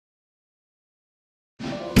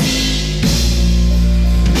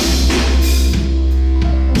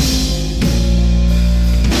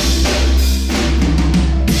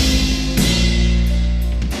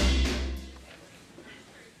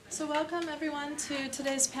everyone to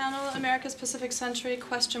today's panel, America's Pacific Century, ?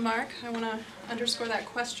 I want to underscore that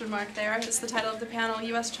question mark there. It's the title of the panel,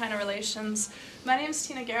 U.S.-China Relations. My name is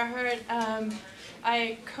Tina Gerhardt.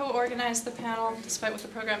 I co-organized the panel, despite what the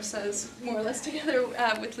program says, more or less together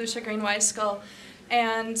with Lucia Green-Weiskel.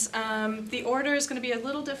 And the order is going to be a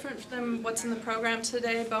little different than what's in the program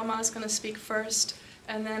today. Boma is going to speak first,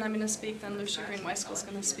 and then I'm going to speak, then Lucia Green-Weiskel is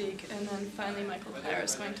going to speak, and then finally Michael Klare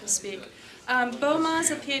is going to speak. Boma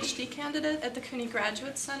is a PhD candidate at the CUNY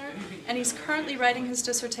Graduate Center, and he's currently writing his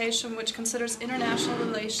dissertation, which considers international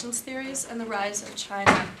relations theories and the rise of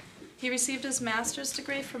China. He received his master's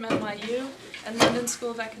degree from NYU and London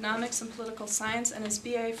School of Economics and Political Science, and his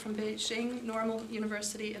BA from Beijing Normal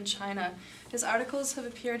University in China. His articles have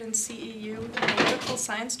appeared in CEU, the Political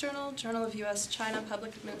Science Journal, Journal of U.S.-China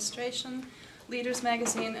Public Administration, Leaders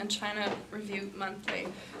Magazine, and China Review Monthly.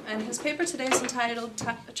 And his paper today is entitled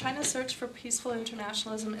China's Search for Peaceful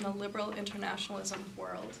Internationalism in a Liberal Internationalism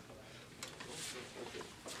World.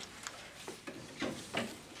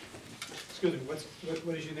 Excuse me,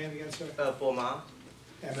 what is your name again, sir? Boma.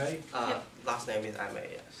 M.A.? Yep. Last name is M.A.,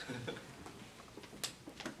 yes.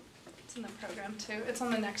 It's in the program, too. It's on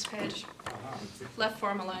the next page. Left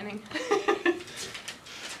form aligning. An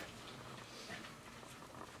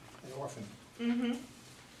orphan. Mm-hmm.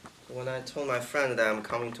 When I told my friend that I'm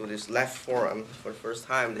coming to this left forum for the first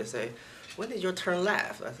time, they say, when did you turn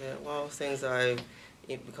left? I said, well,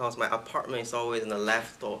 because my apartment is always in the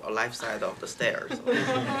left side of the stairs.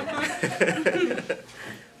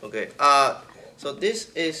 Okay, so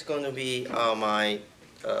this is going to be my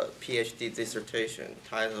PhD dissertation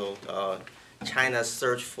titled China's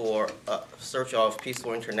Search of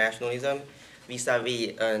Peaceful Internationalism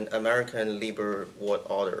vis-a-vis an American liberal world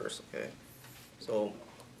orders. Okay, so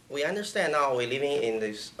we understand now we're living in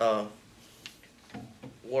this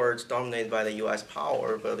world dominated by the U.S.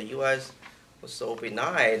 power, but the U.S. was so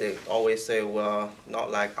benign. They always say, well, not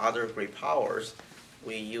like other great powers,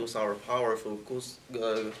 we use our power for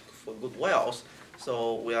good wells.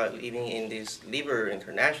 So we are living in this liberal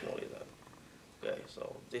internationalism. Okay,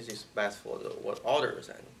 so this is best for the world orders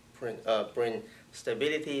and bring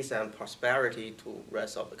stabilities and prosperity to the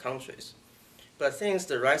rest of the countries. But since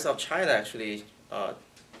the rise of China actually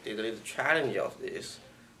did a little challenge of this,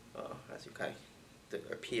 as you can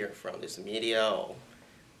appear from this media, or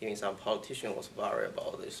even some politician was worried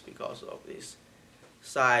about this because of this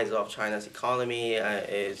size of China's economy and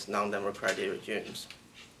its non-democratic regimes.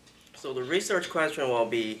 So the research question will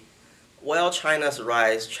be, will China's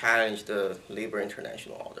rise challenge the liberal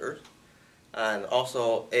international order? And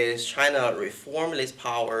also, is China a reformist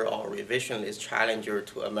power or revisionist challenger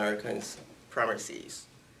to Americans' primacies?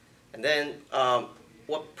 And then,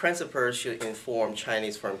 what principles should inform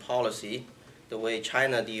Chinese foreign policy, the way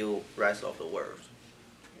China deals with the rest of the world?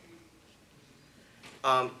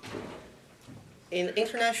 In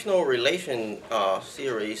international relation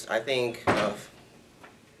series, I think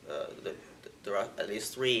there are at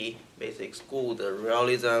least three basic schools: the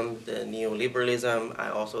realism, the neoliberalism,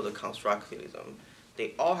 and also the constructivism.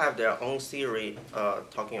 They all have their own theory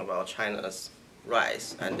talking about China's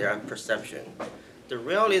rise and their perception. The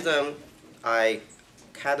realism, I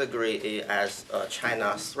categorize it as a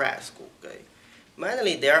China threat school. Okay?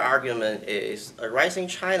 Mainly, their argument is a rising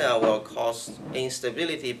China will cause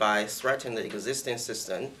instability by threatening the existing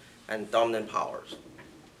system and dominant powers.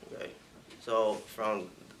 Okay? So from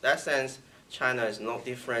that sense, China is not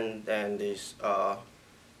different than this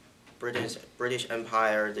British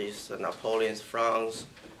Empire, this Napoleon's France,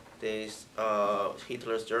 this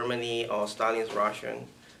Hitler's Germany, or Stalin's Russia,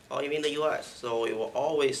 or even the U.S. So it will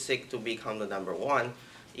always seek to become the #1,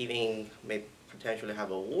 even may potentially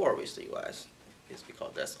have a war with the U.S. It's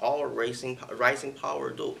because that's all rising power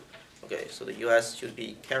do. Okay, so the U.S. should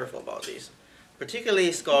be careful about this.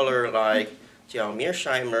 Particularly scholars like Jiang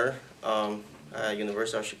Mearsheimer,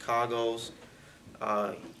 University of Chicago's.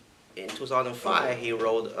 In 2005, he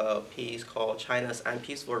wrote a piece called China's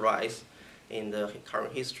Unpeaceful Rise in the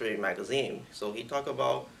Current History magazine. So he talked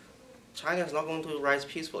about China is not going to rise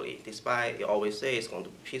peacefully, despite they always say it's going to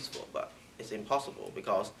be peaceful, but it's impossible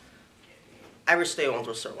because every state wants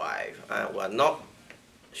to survive, and we're not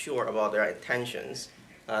sure about their intentions,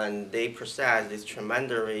 and they possess this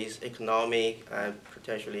tremendous economic and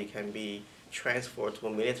potentially can be transferred to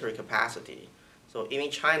a military capacity. So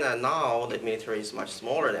even China now, the military is much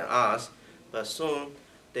smaller than us, but soon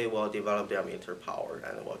they will develop their military power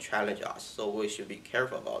and will challenge us. So we should be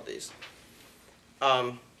careful about this.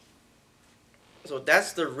 So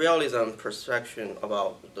that's the realism perception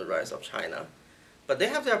about the rise of China. But they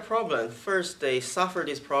have their problem. First, they suffer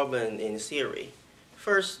this problem in theory.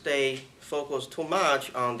 first they focus too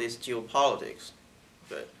much on this geopolitics,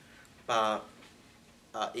 okay, but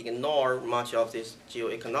ignore much of this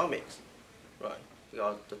geoeconomics, right?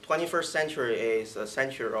 Because the 21st century is a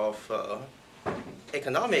century of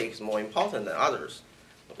economics more important than others.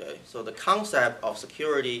 Okay, so the concept of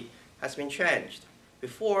security has been changed.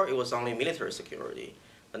 Before it was only military security,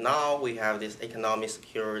 but now we have these economic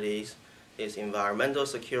securities, these environmental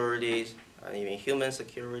securities, and even human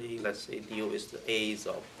security. Let's say deal with the AIDS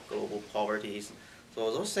of global poverty.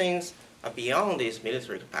 So those things are beyond this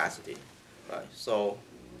military capacity, right? So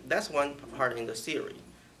that's one part in the theory.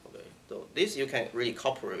 Okay, so this you can really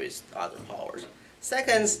cooperate with other powers.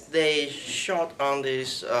 Second, they shot on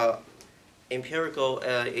these empirical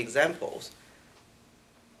examples.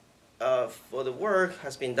 For the work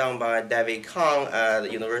has been done by David Kang at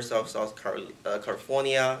the University of South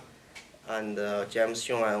California and James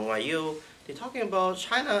Xiong at NYU. They're talking about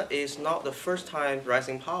China is not the first time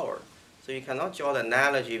rising power. So you cannot draw the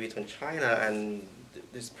analogy between China and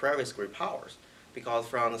these previous great powers. Because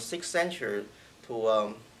from the 6th century to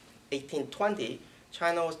 1820,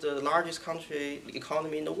 China was the largest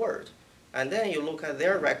economy in the world. And then you look at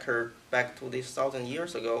their record back to this 1,000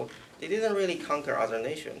 years ago, they didn't really conquer other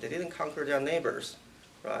nations. They didn't conquer their neighbors,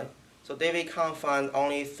 right? So David Kang found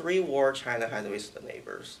only 3 wars China had with the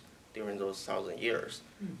neighbors during those 1,000 years.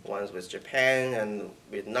 One with Japan and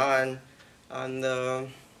Vietnam, and there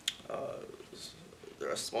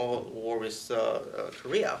a small war with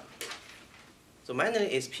Korea. So mainly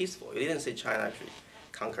it's peaceful. You didn't see China actually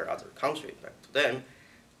conquer other countries back to them.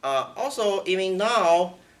 Also, even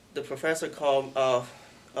now, the professor called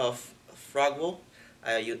Fragwell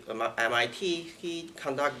at MIT, he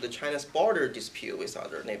conducted the China's border dispute with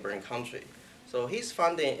other neighboring countries. So his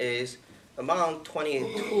finding is among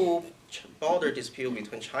 22 border dispute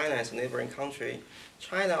between China and its neighboring country,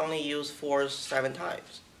 China only used force 7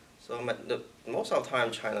 times. So most of the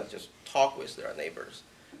time, China just talk with their neighbors.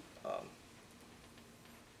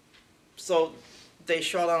 So they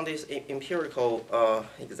showed on these empirical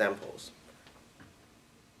examples.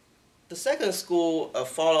 The second school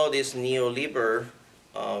followed this neoliberalism.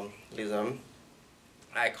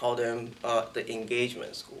 I call them the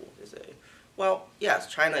engagement school. They say, well, yes,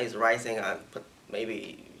 China is rising, and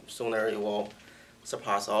maybe sooner it will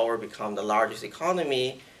surpass or become the largest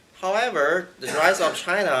economy. However, the rise of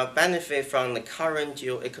China benefits from the current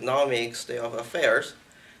geoeconomic state of affairs,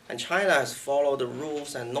 and China has followed the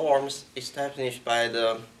rules and norms established by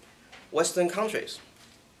the Western countries.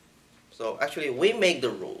 So actually, we make the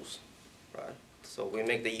rules, right? So we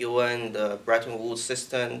make the UN, the Bretton Woods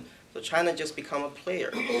system. So China just become a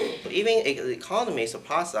player. So even if the economy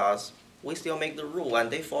surpasses us, we still make the rule,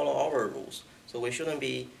 and they follow our rules. So we shouldn't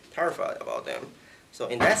be terrified about them. So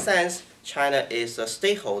in that sense, China is a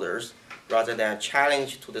stakeholder rather than a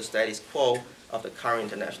challenge to the status quo of the current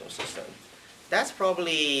international system. That's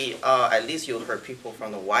probably, at least you heard people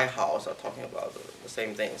from the White House are talking about the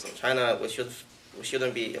same thing. So China, we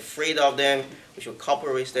shouldn't be afraid of them. We should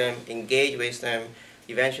cooperate with them, engage with them.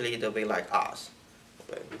 Eventually, they'll be like us.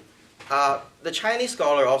 Okay. The Chinese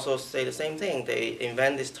scholar also say the same thing. They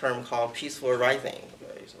invent this term called peaceful rising.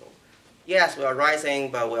 Okay. So, yes, we are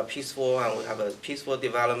rising, but we are peaceful, and we have a peaceful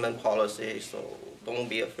development policy. So don't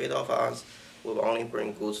be afraid of us. We will only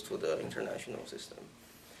bring goods to the international system.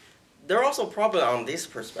 There are also problems on this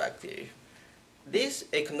perspective. This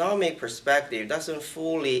economic perspective doesn't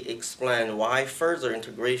fully explain why further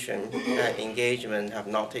integration and engagement have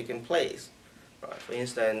not taken place. Right? For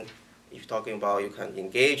instance, if you're talking about you can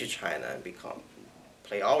engage China and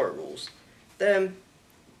play our rules, then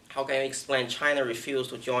how can you explain China refused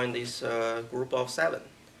to join this group of 7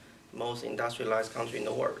 most industrialized country in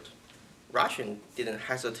the world? Russia didn't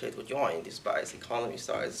hesitate to join despite its economy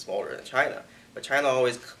size smaller than China. But China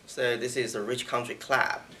always said this is a rich country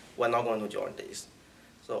club. We're not going to join this.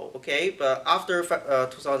 So, okay, but after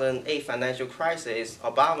 2008 financial crisis,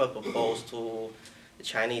 Obama proposed to the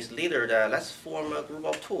Chinese leader that let's form a group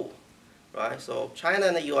of 2, right? So China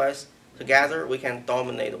and the US, together, we can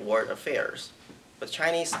dominate world affairs. But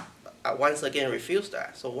Chinese once again refused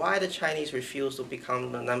that. So why the Chinese refuse to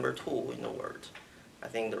become the number 2 in the world? I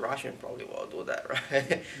think the Russians probably will do that,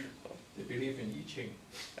 right? They believe in I Ching.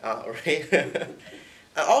 Right. And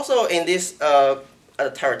also in this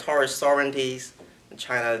territorial sovereignties,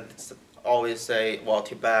 China always say, well,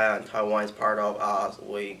 Tibet and Taiwan is part of us.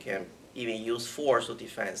 We can even use force to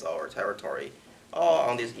defend our territory. All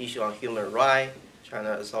on this issue on human rights,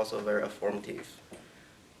 China is also very affirmative.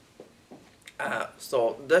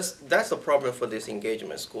 So that's the problem for this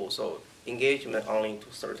engagement school. So engagement only to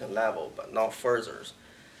a certain level, but not further.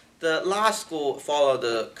 The last school followed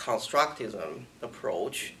the constructivism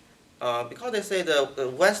approach because they say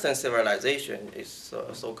the Western civilization is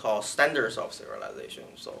so-called standards of civilization.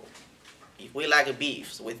 So if we like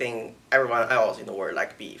beef, so we think everyone else in the world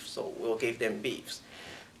like beef, so we'll give them beefs.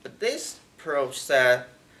 But this approach said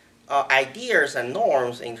ideas and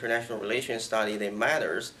norms in international relations study, they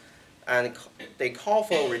matters, and they call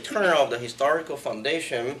for a return of the historical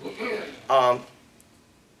foundation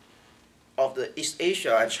of the East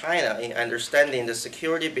Asia and China in understanding the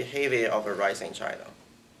security behavior of a rising China.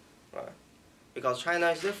 Right? Because China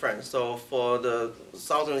is different, so for the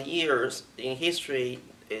 1,000 years in history,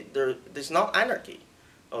 there's not anarchy,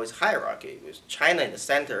 or it's hierarchy, with China in the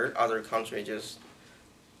center, other countries just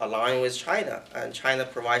align with China, and China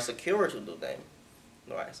provides security to them.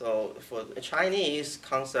 Right? So for the Chinese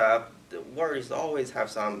concept, the world is always have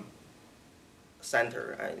some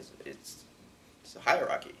center, and it's a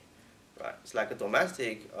hierarchy. Right? It's like a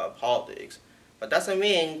domestic politics, but doesn't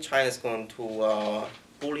mean China is going to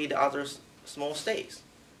bully the other small states.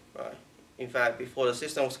 Right? In fact, before the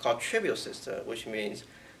system was called tribute system, which means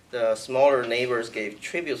the smaller neighbors gave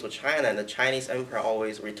tributes to China, and the Chinese emperor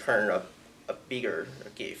always returned a bigger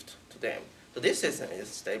gift to them. So this system is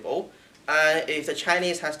stable, and if the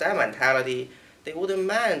Chinese has that mentality, they wouldn't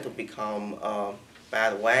mind to become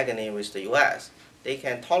bandwagoning with the U.S. They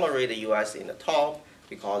can tolerate the U.S. in the top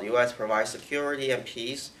because the U.S. provides security and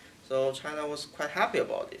peace. So China was quite happy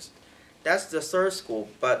about this. That's the third school,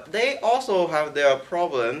 but they also have their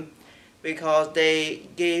problem because they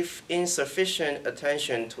gave insufficient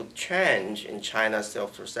attention to change in China's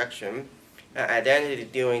self-perception and identity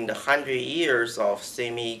during the 100 years of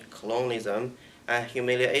semi-colonialism and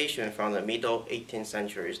humiliation from the middle 18th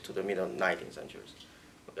centuries to the middle 19th centuries.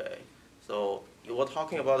 Okay, so you were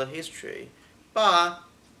talking about the history, but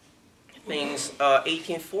since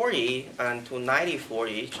 1840 and to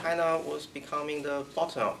 1940, China was becoming the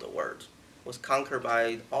bottom of the world. Was conquered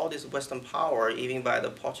by all this Western power, even by the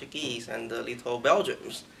Portuguese and the little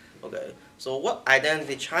Belgians. Okay, so what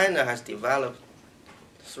identity China has developed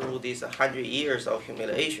through these 100 years of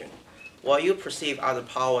humiliation? Well, you perceive other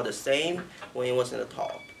power the same when it was in the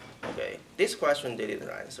top. Okay, this question they didn't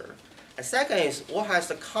answer. And second is, what has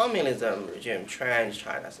the communism regime changed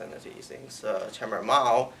China's identity since Chairman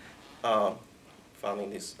Mao founding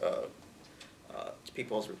this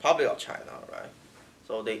People's Republic of China, right?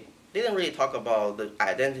 So they didn't really talk about the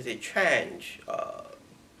identity change.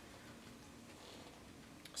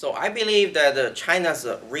 So I believe that China's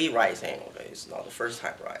re-rising, okay, it's not the first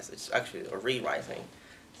time rise, it's actually a re-rising.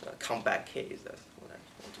 It's a comeback case, that's what I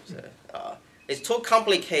want to say. It's too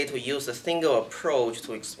complicated to use a single approach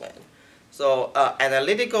to explain. So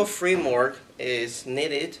analytical framework is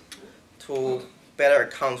needed to better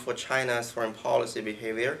account for China's foreign policy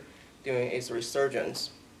behavior during its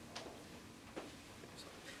resurgence.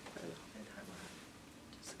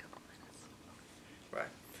 Right.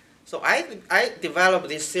 So I developed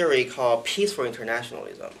this theory called peaceful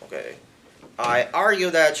internationalism. Okay. I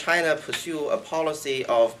argue that China pursued a policy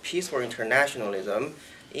of peaceful internationalism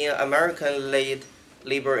in American-led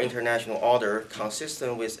liberal international order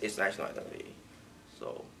consistent with its national identity.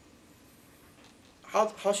 So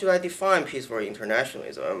how should I define peaceful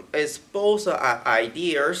internationalism? It's both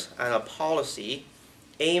ideas and a policy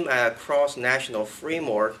aimed at a cross-national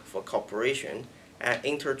framework for cooperation and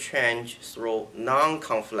interchange through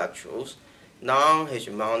non-conflictual,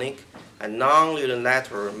 non-hegemonic, and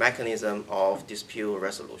non-unilateral mechanism of dispute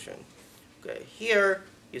resolution. Okay, here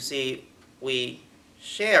you see we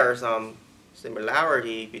share some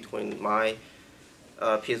similarity between my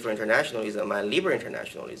peaceful internationalism and liberal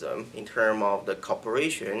internationalism in terms of the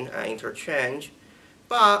cooperation and interchange,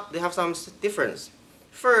 but they have some difference.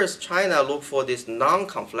 First, China look for these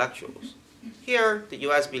non-conflictuals. Here, the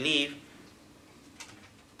U.S. believe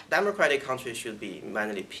democratic countries should be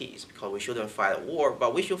mainly peace because we shouldn't fight a war,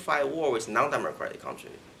 but we should fight a war with non-democratic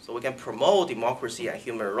countries so we can promote democracy and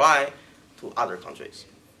human rights to other countries.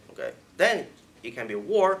 Okay, then it can be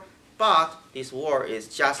war, but this war is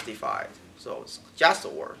justified. So it's just a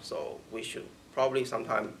war. So we should probably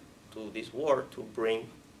sometime do this war to bring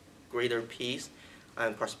greater peace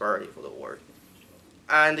and prosperity for the world.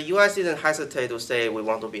 And the U.S. didn't hesitate to say we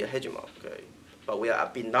want to be a hegemon, okay? But we are a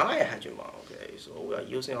benign hegemon, okay? So we are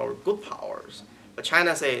using our good powers. But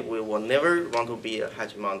China said we will never want to be a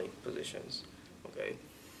hegemonic positions, okay?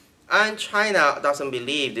 And China doesn't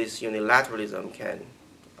believe this unilateralism can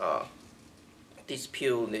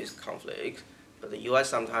dispute this conflict. But the U.S.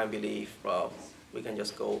 sometimes believe, well, we can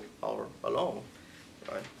just go alone,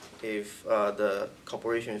 right? If the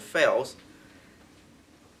cooperation fails.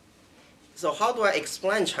 So how do I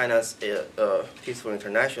explain China's peaceful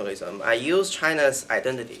internationalism? I use China's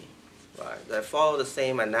identity. Right? I follow the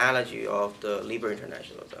same analogy of the liberal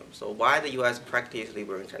internationalism. So why the U.S. practice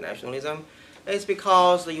liberal internationalism? It's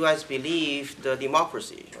because the U.S. believe the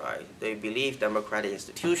democracy, right? They believe democratic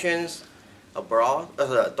institutions abroad,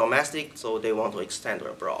 domestic, so they want to extend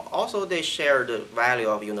abroad. Also, they share the value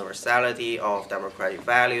of universality, of democratic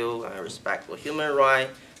value, and respect for human rights.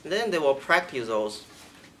 And then they will practice those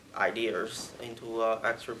ideas into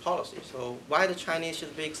extra policy. So why the Chinese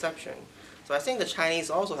should be exception? So I think the Chinese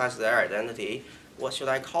also has their identity. What should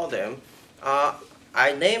I call them?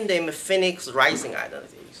 I named them Phoenix Rising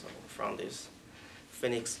identity. So from this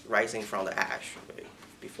Phoenix rising from the ash. Okay?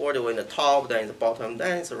 Before they were in the top, then in the bottom,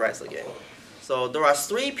 then it's a rise again. So there are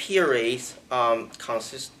three periods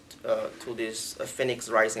consist to this Phoenix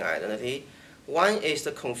rising identity. One is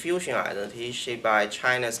the Confucian identity shaped by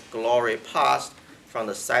China's glory past from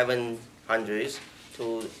the 700s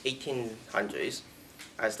to 1800s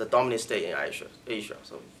as the dominant state in Asia.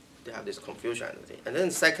 So they have this Confucian identity. And then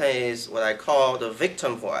second is what I call the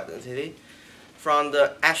victimhood identity, from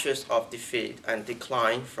the ashes of defeat and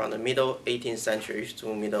decline from the middle 18th century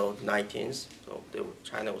to middle 19th. So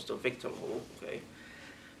China was the victimhood. Okay.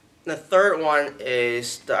 The third one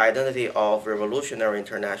is the identity of revolutionary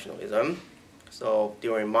internationalism. So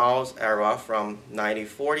during Mao's era from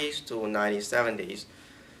 1940s to 1970s.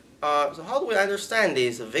 So how do we understand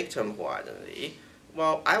this victimhood identity?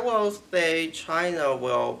 Well, I will say China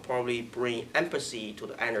will probably bring empathy to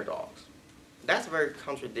the underdogs. That's very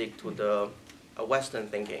contradict to the Western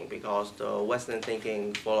thinking, because the Western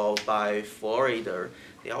thinking followed by Florida,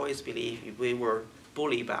 they always believe if we were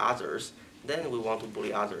bullied by others, then we want to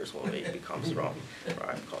bully others when we become strong,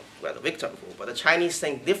 right? We're the victimhood. But the Chinese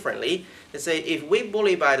think differently. They say if we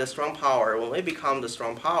bully by the strong power, when we become the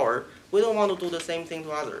strong power, we don't want to do the same thing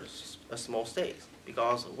to others, a small state,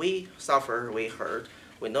 because we suffer, we hurt,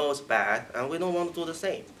 we know it's bad, and we don't want to do the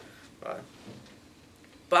same, right?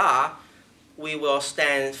 But we will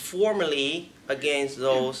stand formally against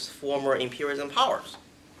those former imperialism powers,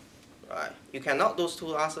 right? You cannot do this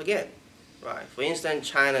to us again, right? For instance,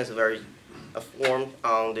 China is very formed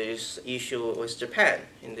on this issue with Japan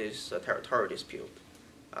in this territorial dispute,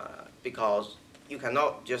 because you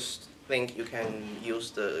cannot just think you can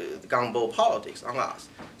use the gunbow politics on us.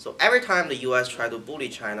 So every time the U.S. try to bully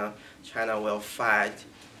China, China will fight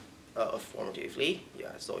affirmatively.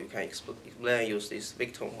 Yeah, so you can explain use this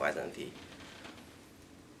victim identity.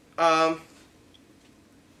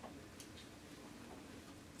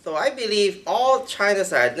 So I believe all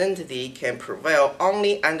China's identity can prevail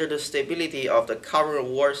only under the stability of the current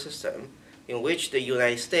world system, in which the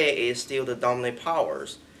United States is still the dominant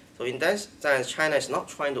powers. So in that sense, China is not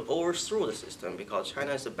trying to overthrow the system, because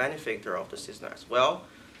China is a benefactor of the system as well.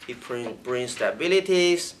 It brings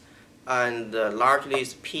stabilities, and largely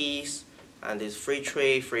it's peace, and this free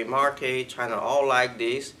trade, free market. China all like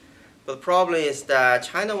this. But the problem is that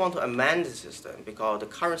China wants to amend the system, because the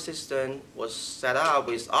current system was set up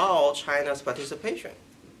without China's participation,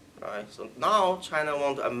 right? So now China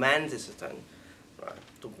wants to amend the system, right,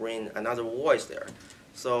 to bring another voice there.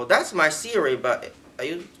 So that's my theory, but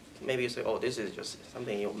maybe you say, oh, this is just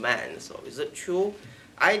something you meant. So is it true?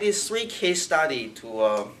 I did 3 case studies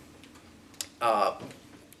to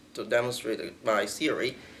demonstrate my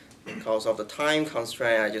theory. Because of the time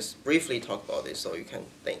constraint, I just briefly talk about this so you can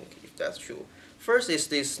think if that's true. First is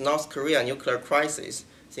this North Korea nuclear crisis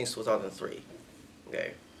since 2003.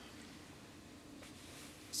 Okay.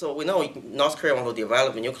 So we know North Korea wants to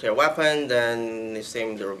develop a nuclear weapon, then it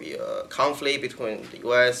seems there will be a conflict between the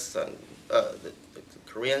US and the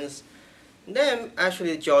Koreans. And then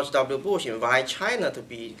actually George W. Bush invited China to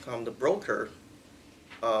become the broker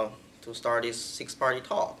to start this 6-party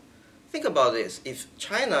talk. Think about this. If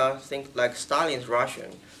China thinks like Stalin's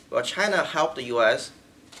Russian, will China help the U.S.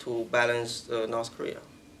 to balance North Korea?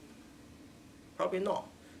 Probably not.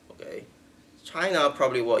 Okay, China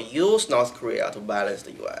probably will use North Korea to balance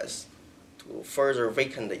the U.S. to further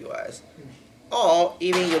weaken the U.S. Or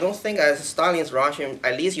even you don't think as Stalin's Russian,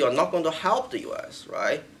 at least you are not going to help the U.S.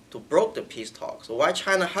 right to broke the peace talk. So why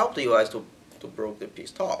China help the U.S. to broke the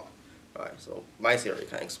peace talk? Right. So my theory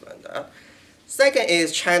can explain that. Second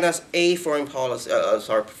is China's foreign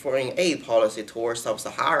aid policy towards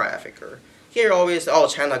sub-Saharan Africa. Here always, oh,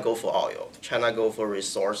 China go for oil, China go for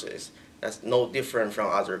resources. That's no different from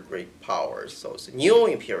other great powers. So it's new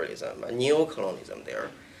imperialism, a new colonialism there.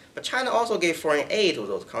 But China also gave foreign aid to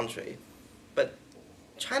those countries. But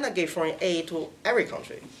China gave foreign aid to every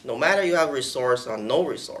country, no matter you have resource or no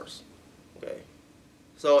resource. Okay.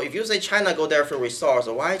 So if you say China go there for resource,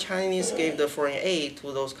 why Chinese gave the foreign aid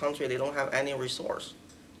to those countries they don't have any resource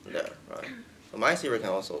there, right? So my theory can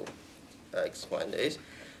also explain this.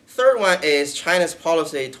 Third one is China's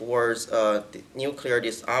policy towards the nuclear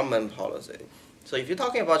disarmament policy. So if you're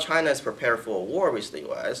talking about China is prepared for a war with the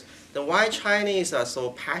U.S., then why Chinese are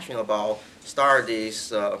so passionate about start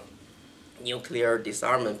this nuclear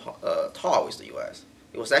disarmament talk with the U.S.?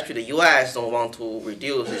 It was actually the U.S. don't want to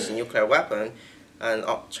reduce its nuclear weapon, and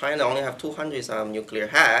China only have 200 some nuclear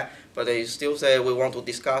head, but they still say we want to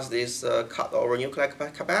discuss this cut our nuclear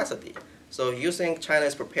capacity. So if you think China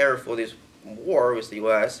is prepared for this war with the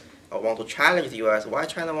U.S. or want to challenge the U.S., why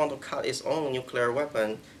China want to cut its own nuclear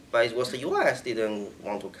weapon, but it was the U.S. didn't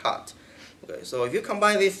want to cut? Okay, so if you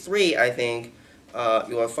combine these three, I think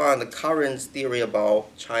you will find the current theory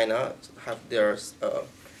about China have their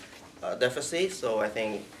deficit. So I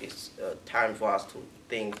think it's time for us to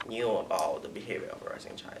think new about the behavior of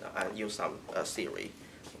rising China and use some theory.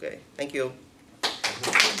 Okay, thank you.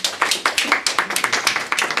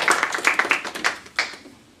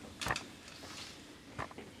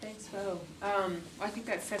 Thanks, Bo. I think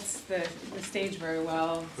that sets the stage very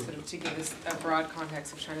well, sort of to give us a broad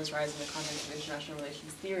context of China's rise in the context of international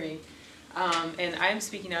relations theory. And I'm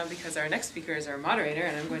speaking now because our next speaker is our moderator,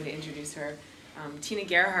 and I'm going to introduce her, Tina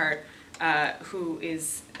Gerhardt, who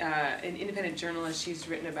is an independent journalist. She's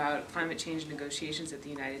written about climate change negotiations at the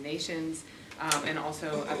United Nations, and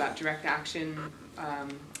also about direct action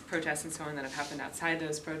protests and so on that have happened outside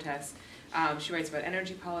those protests. She writes about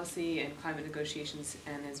energy policy and climate negotiations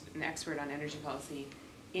and is an expert on energy policy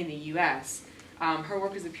in the U.S. Her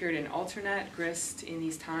work has appeared in Alternet, Grist, In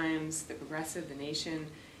These Times, The Progressive, The Nation,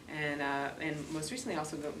 and most recently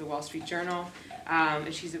also the Wall Street Journal.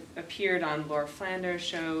 And she's appeared on Laura Flanders'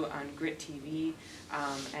 show on Grit TV,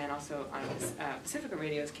 and also on Pacifica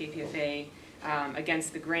Radio's KPFA,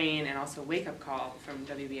 Against the Grain, and also Wake Up Call from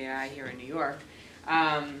WBAI here in New York,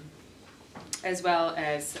 as well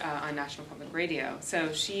as on National Public Radio.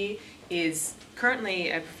 So she is currently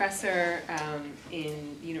a professor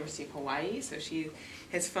in the University of Hawaii. So she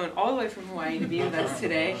has flown all the way from Hawaii to be with us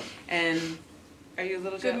today. And are you a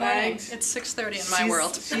little jet lagged? It's 6:30 in my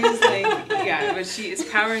world. She's like, yeah, but she is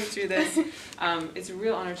powering through this. It's a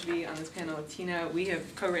real honor to be on this panel with Tina. We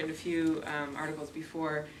have co-written a few articles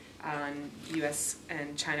before on U.S.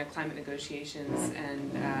 and China climate negotiations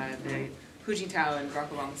and the Hu Jintao and Barack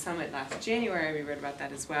Obama summit last January. We wrote about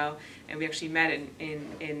that as well. And we actually met in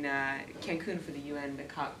Cancun for the UN, the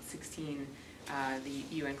COP16,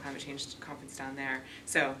 the UN climate change conference down there.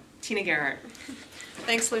 So, Tina Gerhardt.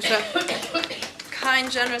 Thanks, Lucia.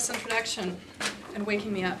 Kind, generous introduction and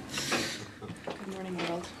waking me up. Good morning,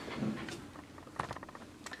 world.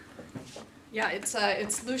 Yeah,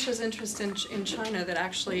 it's Lucia's interest in China that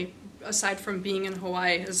actually, aside from being in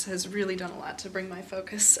Hawaii, has really done a lot to bring my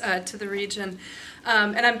focus to the region.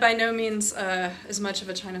 And I'm by no means as much of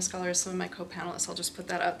a China scholar as some of my co-panelists. I'll just put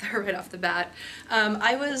that out there right off the bat.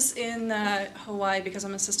 I was in Hawaii because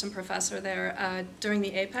I'm assistant professor there during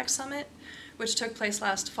the APEC summit, which took place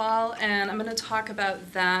last fall, and I'm going to talk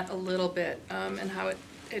about that a little bit and how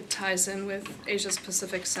it ties in with Asia's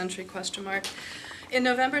Pacific Century ? In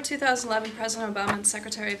November 2011, President Obama and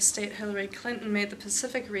Secretary of State Hillary Clinton made the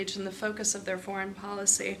Pacific region the focus of their foreign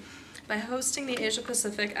policy by hosting the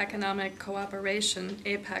Asia-Pacific Economic Cooperation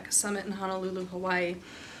 (APEC) summit in Honolulu, Hawaii.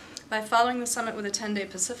 By following the summit with a 10-day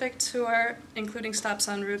Pacific tour, including stops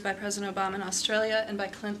en route by President Obama in Australia and by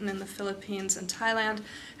Clinton in the Philippines and Thailand,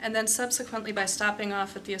 and then subsequently by stopping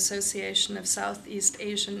off at the Association of Southeast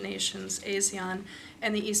Asian Nations, ASEAN,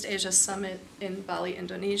 and the East Asia Summit in Bali,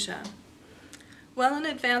 Indonesia. Well in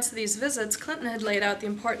advance of these visits, Clinton had laid out the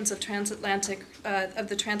importance of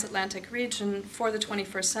the transatlantic region for the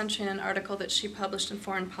 21st century in an article that she published in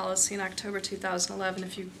Foreign Policy in October 2011.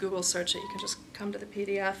 If you Google search it, you can just come to the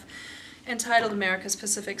PDF, entitled America's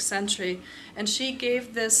Pacific Century. And she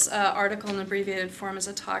gave this article in abbreviated form as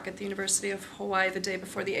a talk at the University of Hawaii the day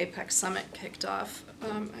before the APEC summit kicked off. I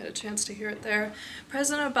had a chance to hear it there.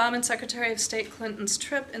 President Obama and Secretary of State Clinton's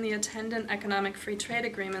trip and the attendant economic free trade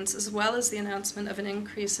agreements, as well as the announcement of an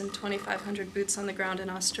increase in 2,500 boots on the ground in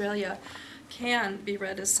Australia, can be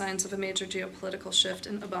read as signs of a major geopolitical shift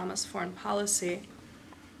in Obama's foreign policy.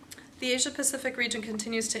 The Asia-Pacific region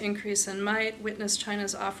continues to increase in might. Witness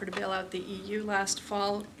China's offer to bail out the EU last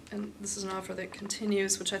fall, and this is an offer that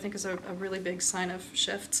continues, which I think is a really big sign of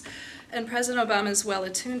shifts. And President Obama is well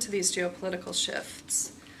attuned to these geopolitical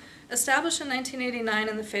shifts. Established in 1989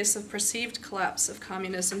 in the face of perceived collapse of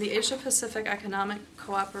communism, the Asia-Pacific Economic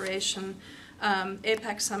Cooperation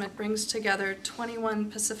APEC Summit brings together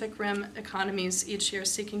 21 Pacific Rim economies each year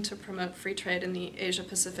seeking to promote free trade in the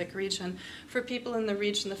Asia-Pacific region. For people in the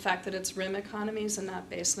region, the fact that it's rim economies and not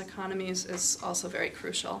basin economies is also very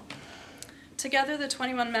crucial. Together, the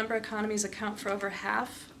 21 member economies account for over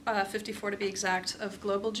half, 54 to be exact, of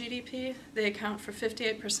global GDP. They account for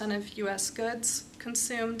 58% of US goods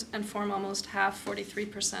consumed and form almost half,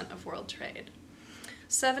 43% of world trade.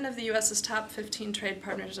 7 of the US's top 15 trade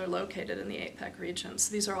partners are located in the APEC region,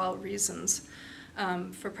 so these are all reasons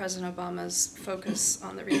for President Obama's focus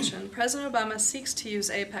on the region. President Obama seeks to use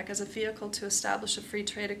APEC as a vehicle to establish a free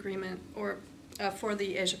trade agreement for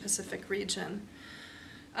the Asia-Pacific region.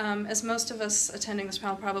 As most of us attending this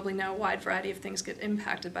panel probably know, a wide variety of things get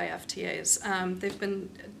impacted by FTAs. They've been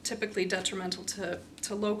typically detrimental to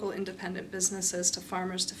local independent businesses, to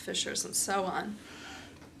farmers, to fishers, and so on.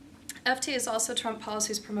 FTAs also trump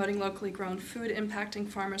policies promoting locally grown food, impacting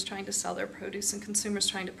farmers trying to sell their produce and consumers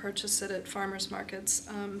trying to purchase it at farmers markets,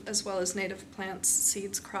 as well as native plants,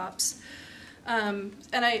 seeds, crops. And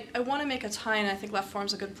I want to make a tie, and I think Left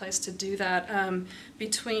Forum's a good place to do that,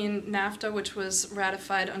 between NAFTA, which was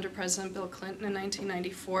ratified under President Bill Clinton in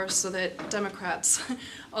 1994, so that Democrats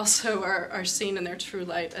also are seen in their true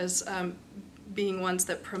light as being ones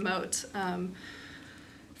that promote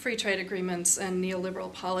free trade agreements and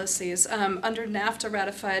neoliberal policies. Under NAFTA,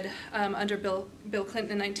 ratified under Bill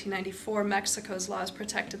Clinton in 1994, Mexico's laws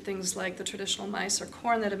protected things like the traditional maize or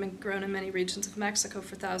corn that had been grown in many regions of Mexico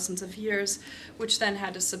for thousands of years, which then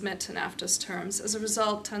had to submit to NAFTA's terms. As a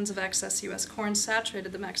result, tons of excess U.S. corn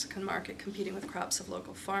saturated the Mexican market, competing with crops of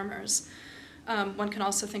local farmers. One can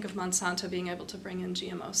also think of Monsanto being able to bring in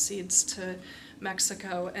GMO seeds to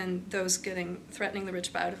Mexico, and those threatening the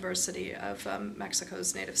rich biodiversity of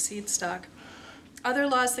Mexico's native seed stock. Other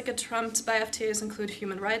laws that get trumped by FTAs include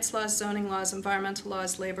human rights laws, zoning laws, environmental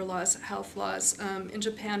laws, labor laws, health laws. In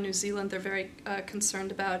Japan, New Zealand, they're very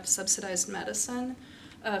concerned about subsidized medicine.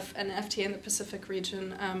 An FTA in the Pacific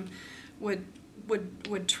region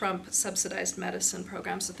would trump subsidized medicine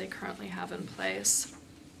programs that they currently have in place.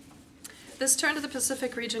 This turn to the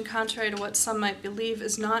Pacific region, contrary to what some might believe,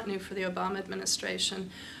 is not new for the Obama administration,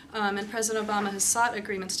 and President Obama has sought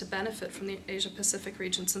agreements to benefit from the Asia-Pacific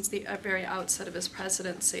region since the very outset of his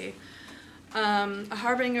presidency. A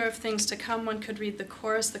harbinger of things to come, one could read the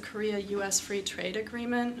chorus, the Korea-U.S. Free Trade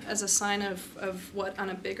Agreement, as a sign of what, on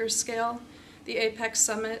a bigger scale, the APEC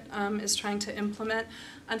Summit is trying to implement.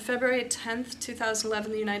 On February 10th,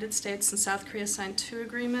 2011, the United States and South Korea signed 2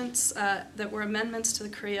 agreements that were amendments to the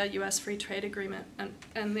Korea-U.S. Free Trade Agreement,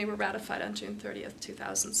 and they were ratified on June 30th,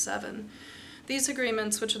 2007. These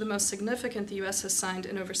agreements, which are the most significant the U.S. has signed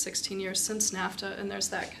in over 16 years since NAFTA, and there's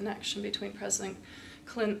that connection between President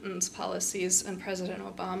Clinton's policies and President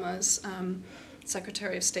Obama's,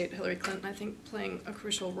 Secretary of State Hillary Clinton, I think, playing a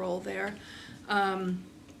crucial role there.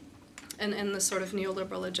 And in the sort of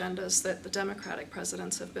neoliberal agendas that the Democratic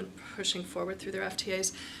presidents have been pushing forward through their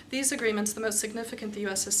FTAs. These agreements, the most significant the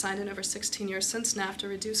U.S. has signed in over 16 years since NAFTA,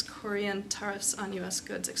 reduce Korean tariffs on U.S.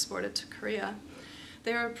 goods exported to Korea.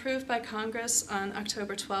 They were approved by Congress on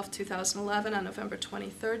October 12, 2011. On November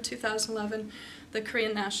 23, 2011, the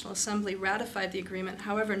Korean National Assembly ratified the agreement,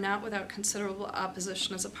 however, not without considerable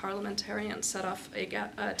opposition, as a parliamentarian set off a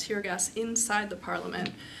tear gas inside the parliament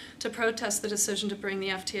to protest the decision to bring the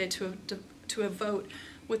FTA to a vote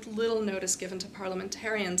with little notice given to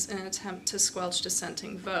parliamentarians in an attempt to squelch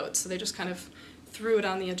dissenting votes. So they just kind of threw it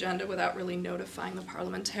on the agenda without really notifying the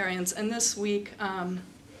parliamentarians. And this week,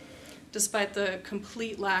 despite the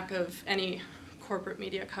complete lack of any corporate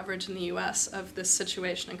media coverage in the U.S. of this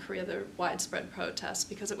situation in Korea, there are widespread protests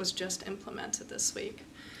because it was just implemented this week,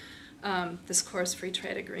 this Course Free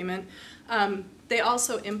Trade Agreement. They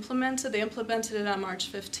also implemented it on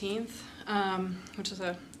March 15th, which is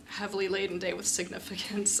a heavily laden day with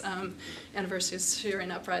significance, anniversary of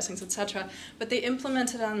Syrian uprisings, etc. But they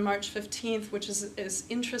implemented on March 15th, which is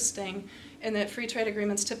interesting in that free trade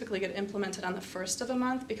agreements typically get implemented on the first of a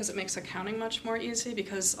month because it makes accounting much more easy,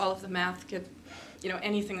 because all of the math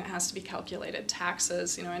anything that has to be calculated,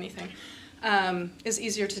 taxes, anything, is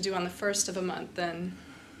easier to do on the first of a month than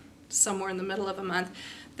somewhere in the middle of a month.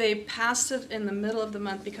 They passed it in the middle of the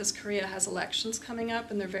month because Korea has elections coming up,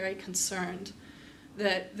 and they're very concerned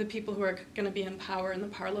that the people who are going to be in power in the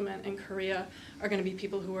parliament in Korea are going to be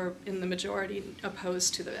people who are in the majority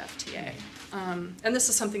opposed to the FTA. And this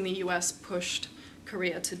is something the U.S. pushed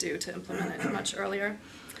Korea to do, to implement it much earlier.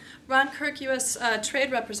 Ron Kirk, U.S.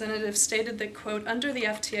 Trade Representative, stated that, quote, under the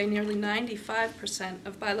FTA, nearly 95%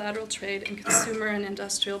 of bilateral trade in consumer and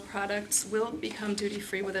industrial products will become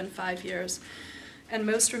duty-free within 5 years. and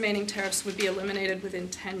most remaining tariffs would be eliminated within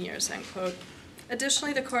 10 years, end quote.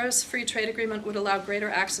 Additionally, the Korea's free trade agreement would allow greater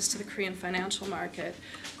access to the Korean financial market.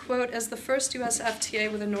 Quote, as the first U.S.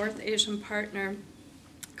 FTA with a North Asian partner,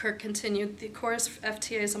 Kirk continued, the Korea's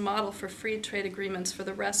FTA is a model for free trade agreements for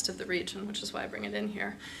the rest of the region, which is why I bring it in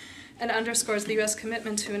here, and underscores the U.S.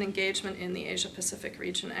 commitment to an engagement in the Asia-Pacific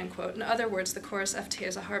region, end quote. In other words, the Korea's FTA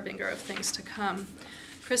is a harbinger of things to come.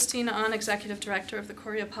 Christine Ahn, executive director of the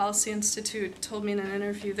Korea Policy Institute, told me in an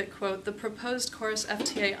interview that, quote, the proposed Korea's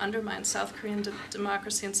FTA undermines South Korean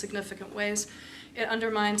democracy in significant ways. It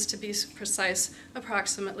undermines, to be precise,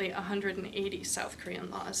 approximately 180 South Korean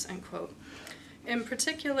laws, end quote. In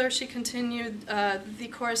particular, she continued, the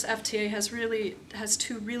Korea's FTA has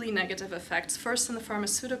two really negative effects. First, in the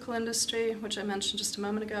pharmaceutical industry, which I mentioned just a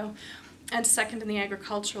moment ago, and second, in the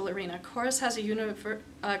agricultural arena. Korea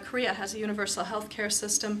has a universal health care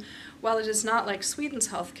system. While it is not like Sweden's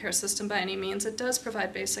health care system by any means, it does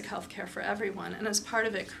provide basic health care for everyone. And as part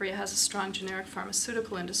of it, Korea has a strong generic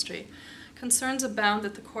pharmaceutical industry. Concerns abound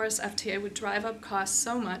that the Korea's FTA would drive up costs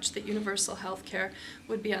so much that universal health care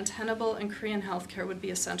would be untenable and Korean health care would be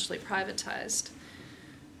essentially privatized.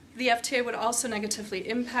 The FTA would also negatively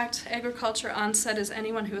impact agriculture. Ahn said, as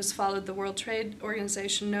anyone who has followed the World Trade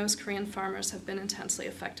Organization knows, Korean farmers have been intensely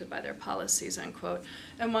affected by their policies, end quote.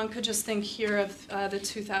 And one could just think here of the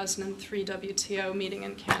 2003 WTO meeting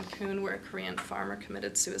in Cancun, where a Korean farmer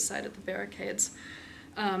committed suicide at the barricades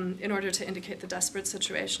in order to indicate the desperate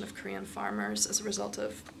situation of Korean farmers as a result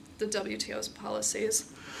of the WTO's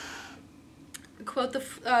policies. Quote, the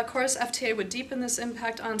Korea's FTA would deepen this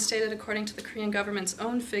impact. Ahn stated, according to the Korean government's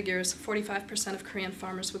own figures, 45% of Korean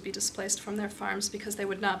farmers would be displaced from their farms because they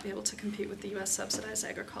would not be able to compete with the U.S. subsidized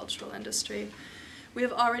agricultural industry. We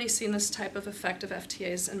have already seen this type of effect of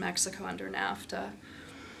FTAs in Mexico under NAFTA.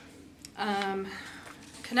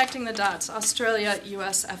 Connecting the dots,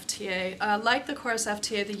 Australia-U.S. FTA. Like the Korea's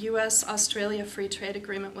FTA, the U.S.-Australia Free Trade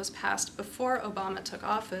Agreement was passed before Obama took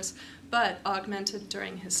office, but augmented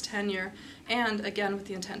during his tenure, and again with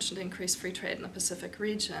the intention to increase free trade in the Pacific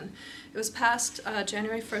region. It was passed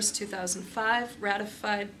January 1st, 2005,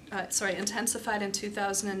 intensified in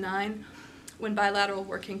 2009, when bilateral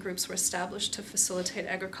working groups were established to facilitate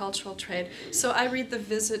agricultural trade. So I read the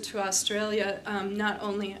visit to Australia not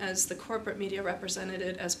only as the corporate media represented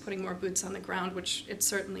it as putting more boots on the ground, which it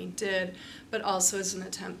certainly did, but also as an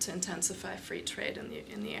attempt to intensify free trade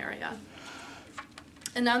in the area.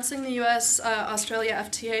 Announcing the U.S.-Australia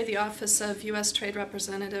FTA, the Office of U.S. Trade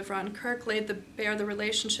Representative Ron Kirk laid bare the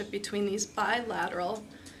relationship between these bilateral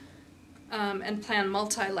and planned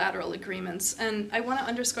multilateral agreements. And I want to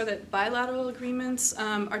underscore that bilateral agreements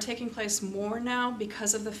are taking place more now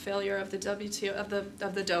because of the failure of the WTO, of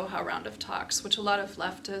the Doha round of talks, which a lot of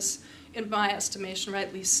leftists, in my estimation,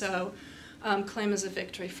 rightly so, claim as a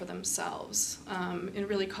victory for themselves in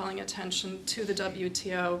really calling attention to the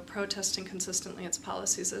WTO, protesting consistently its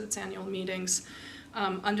policies at its annual meetings,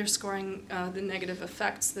 underscoring the negative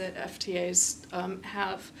effects that FTAs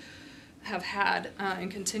have had and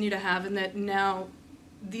continue to have, and that now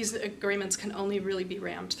these agreements can only really be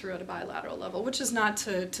rammed through at a bilateral level, which is not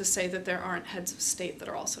to say that there aren't heads of state that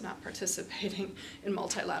are also not participating in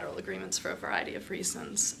multilateral agreements for a variety of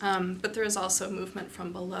reasons. But there is also movement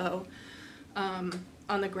from below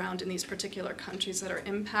on the ground in these particular countries that are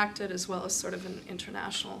impacted, as well as sort of an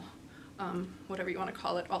international, whatever you want to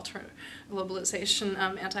call it, globalization,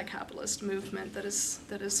 anti-capitalist movement that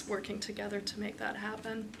is working together to make that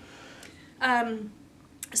happen.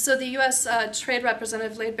 So the U.S. Trade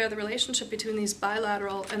Representative laid bare the relationship between these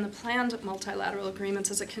bilateral and the planned multilateral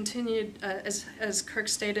agreements as it continued, as Kirk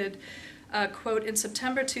stated, quote, in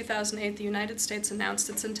September 2008, the United States announced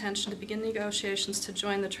its intention to begin negotiations to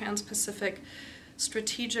join the Trans-Pacific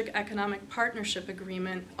Strategic Economic Partnership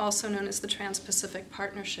Agreement, also known as the Trans-Pacific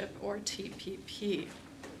Partnership, or TPP.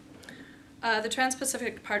 The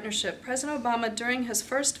Trans-Pacific Partnership. President Obama, during his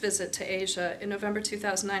first visit to Asia in November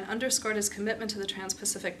 2009, underscored his commitment to the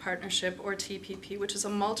Trans-Pacific Partnership, or TPP, which is a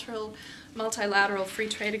multilateral free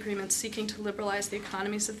trade agreement seeking to liberalize the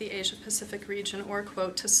economies of the Asia-Pacific region, or,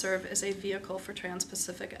 quote, to serve as a vehicle for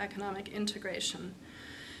trans-Pacific economic integration.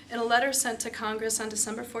 In a letter sent to Congress on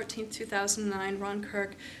December 14, 2009, Ron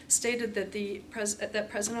Kirk stated that that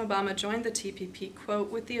President Obama joined the TPP,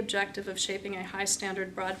 quote, with the objective of shaping a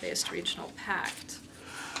high-standard, broad-based regional pact.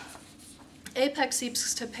 APEC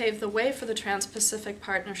seeks to pave the way for the Trans-Pacific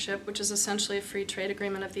Partnership, which is essentially a free trade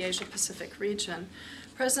agreement of the Asia-Pacific region.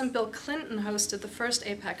 President Bill Clinton hosted the first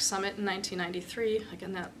APEC summit in 1993,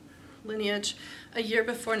 again that lineage a year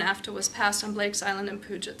before NAFTA was passed on Blake's Island and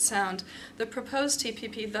Puget Sound. The proposed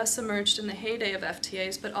TPP thus emerged in the heyday of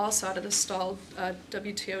FTAs, but also out of the stalled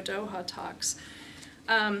WTO Doha talks.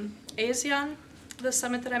 ASEAN, the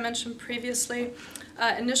summit that I mentioned previously,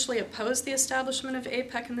 initially opposed the establishment of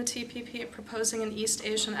APEC and the TPP, proposing an East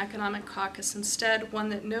Asian Economic Caucus instead, one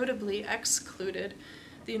that notably excluded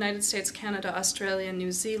the United States, Canada, Australia, and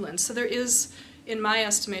New Zealand. So there is, in my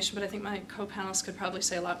estimation, but I think my co-panelists could probably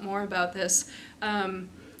say a lot more about this,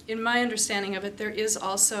 in my understanding of it, there is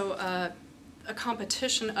also a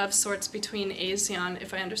competition of sorts between ASEAN,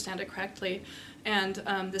 if I understand it correctly, and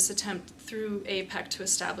this attempt through APEC to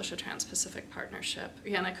establish a Trans-Pacific Partnership.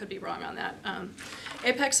 Again, I could be wrong on that.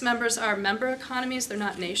 APEC's members are member economies, they're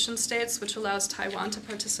not nation states, which allows Taiwan to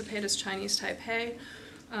participate as Chinese Taipei,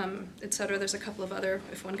 et cetera. There's a couple of other,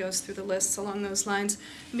 if one goes through the lists along those lines.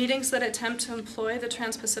 Meetings that attempt to employ the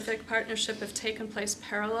Trans-Pacific Partnership have taken place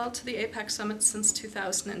parallel to the APEC summit since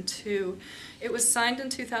 2002. It was signed in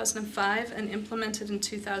 2005 and implemented in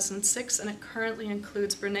 2006, and it currently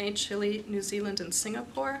includes Brunei, Chile, New Zealand, and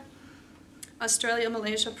Singapore. Australia,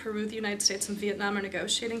 Malaysia, Peru, the United States, and Vietnam are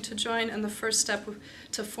negotiating to join, and the first step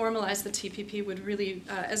to formalize the TPP would really,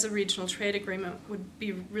 as a regional trade agreement, would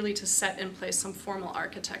be really to set in place some formal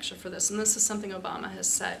architecture for this. And this is something Obama has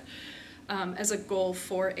set as a goal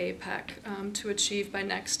for APEC to achieve by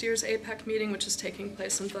next year's APEC meeting, which is taking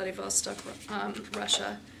place in Vladivostok,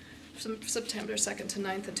 Russia, from September 2nd to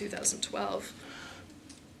 9th of 2012.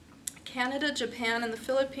 Canada, Japan, and the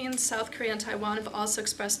Philippines, South Korea, and Taiwan have also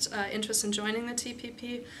expressed interest in joining the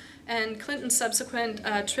TPP. And Clinton's subsequent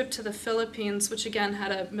trip to the Philippines, which again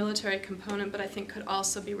had a military component, but I think could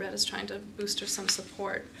also be read as trying to booster some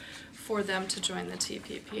support for them to join the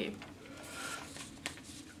TPP.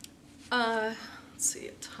 Let's see,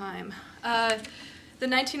 time. The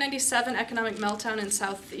 1997 economic meltdown in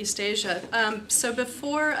Southeast Asia. So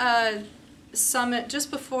before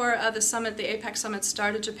just before the summit, the APEC summit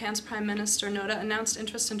started, Japan's Prime Minister Noda announced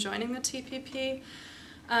interest in joining the TPP.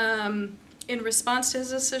 In response to his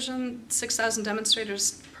decision, 6,000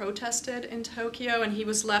 demonstrators protested in Tokyo, and he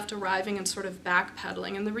was left arriving and sort of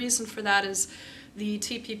backpedaling. And the reason for that is the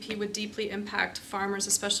TPP would deeply impact farmers,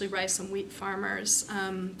 especially rice and wheat farmers,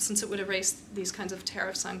 since it would erase these kinds of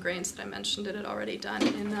tariffs on grains that I mentioned it had already done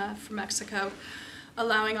for Mexico,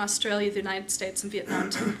 allowing Australia, the United States, and Vietnam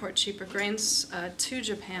to import cheaper grains to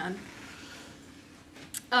Japan.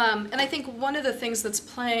 And I think one of the things that's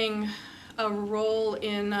playing a role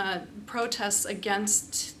in protests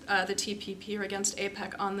against the TPP or against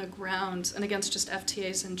APEC on the ground and against just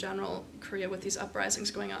FTAs in general, Korea with these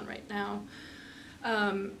uprisings going on right now,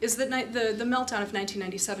 is that the meltdown of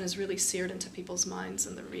 1997 is really seared into people's minds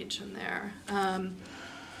in the region there.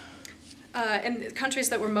 And countries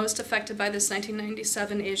that were most affected by this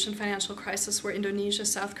 1997 Asian financial crisis were Indonesia,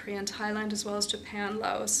 South Korea, and Thailand, as well as Japan,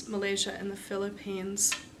 Laos, Malaysia, and the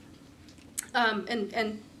Philippines.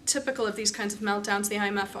 And typical of these kinds of meltdowns, the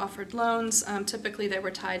IMF offered loans. Typically, they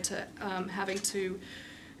were tied to having to,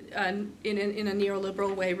 in a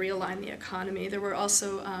neoliberal way, realign the economy. There were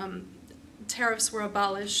also tariffs were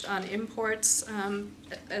abolished on imports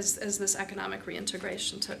as this economic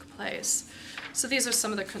reintegration took place. So these are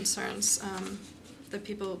some of the concerns that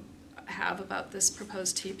people have about this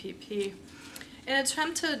proposed TPP. In an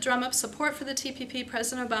attempt to drum up support for the TPP,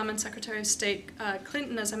 President Obama and Secretary of State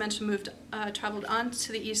Clinton, as I mentioned, traveled on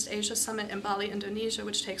to the East Asia Summit in Bali, Indonesia,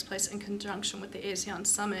 which takes place in conjunction with the ASEAN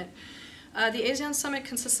Summit. The ASEAN Summit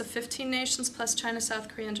consists of 15 nations plus China, South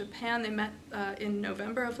Korea, and Japan. They met in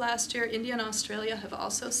November of last year. India and Australia have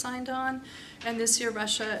also signed on. And this year,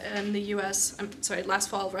 Russia and the US, last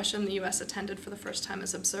fall, Russia and the US attended for the first time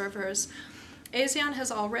as observers. ASEAN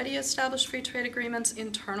has already established free trade agreements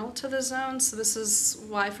internal to the zone, so this is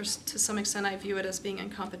why, to some extent, I view it as being in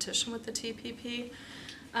competition with the TPP.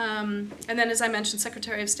 And then, as I mentioned,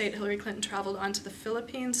 Secretary of State Hillary Clinton traveled on to the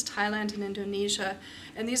Philippines, Thailand, and Indonesia,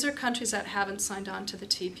 and these are countries that haven't signed on to the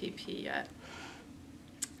TPP yet.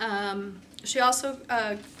 President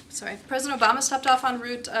Obama stepped off en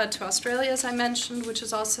route to Australia, as I mentioned, which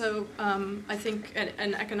is also, I think,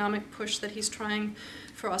 an economic push that he's trying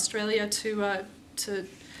for Australia to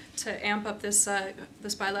amp up this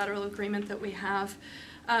bilateral agreement that we have.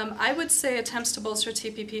 I would say attempts to bolster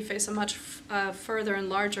TPP face a much further and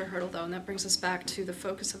larger hurdle, though, and that brings us back to the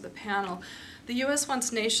focus of the panel. The U.S.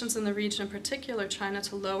 wants nations in the region, in particular China,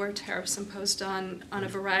 to lower tariffs imposed on a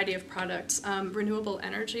variety of products. Renewable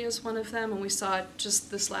energy is one of them, and we saw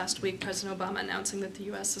just this last week President Obama announcing that the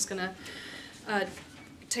U.S. is going to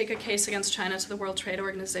take a case against China to the World Trade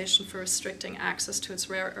Organization for restricting access to its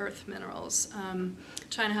rare earth minerals.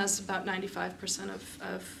 China has about 95%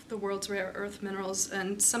 of the world's rare earth minerals,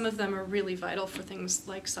 and some of them are really vital for things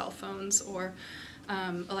like cell phones or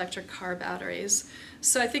electric car batteries.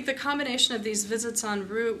 So I think the combination of these visits en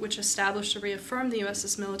route, which established or reaffirmed the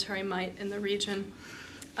U.S.'s military might in the region,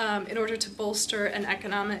 in order to bolster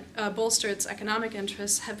its economic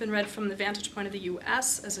interests, have been read from the vantage point of the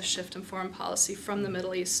U.S. as a shift in foreign policy from the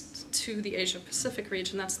Middle East to the Asia-Pacific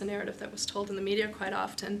region. That's the narrative that was told in the media quite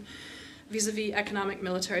often, vis-a-vis economic,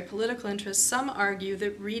 military, political interests. Some argue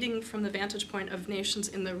that reading from the vantage point of nations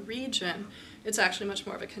in the region, it's actually much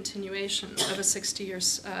more of a continuation of a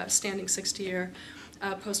standing 60-year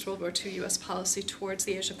post-World War II U.S. policy towards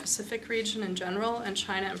the Asia-Pacific region in general, and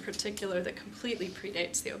China in particular, that completely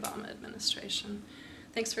predates the Obama administration.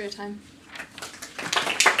 Thanks for your time.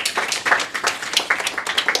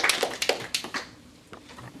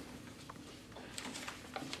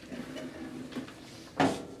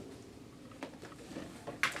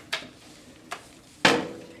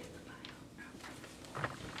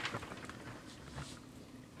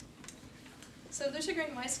 So Lucia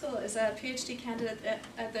Green-Weiskel is a PhD candidate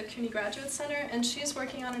at the CUNY Graduate Center, and she's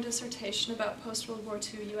working on a dissertation about post-World War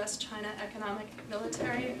II U.S.-China economic,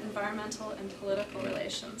 military, environmental, and political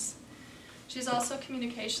relations. She's also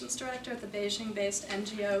communications director at the Beijing-based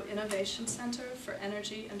NGO Innovation Center for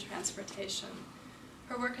Energy and Transportation.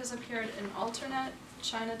 Her work has appeared in Alternet,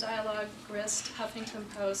 China Dialogue, Grist, Huffington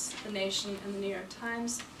Post, The Nation, and the New York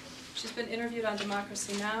Times. She's been interviewed on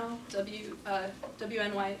Democracy Now!,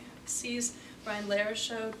 WNYC's Brian Lair's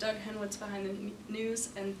show, Doug Henwood's Behind the News,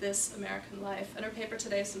 and This American Life. And her paper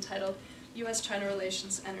today is entitled U.S.-China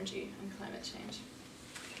Relations, Energy, and Climate Change.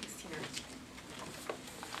 Thanks, Tina.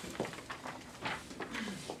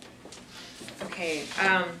 Okay.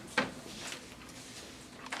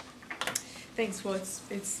 Thanks. Well,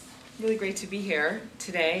 it's really great to be here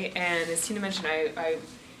today. And as Tina mentioned, I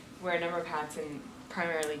wear a number of hats, and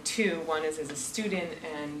primarily two. One is as a student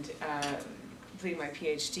and completing my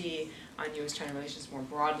PhD on U.S.-China relations more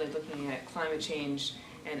broadly, looking at climate change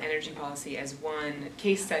and energy policy as one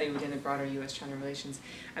case study within the broader U.S.-China relations.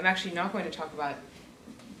 I'm actually not going to talk about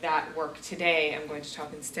that work today. I'm going to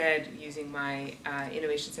talk instead using my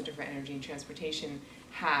Innovation Center for Energy and Transportation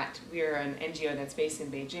hat. We are an NGO that's based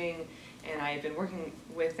in Beijing, and I've been working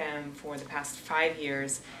with them for the past 5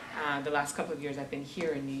 years. The last couple of years I've been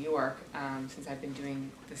here in New York since I've been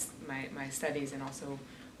doing my studies and also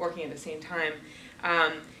working at the same time.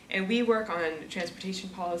 And we work on transportation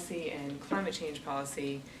policy and climate change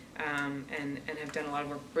policy, and have done a lot of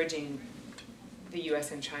work bridging the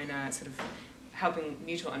US and China, sort of helping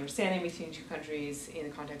mutual understanding between two countries in the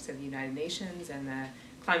context of the United Nations and the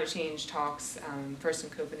climate change talks, first in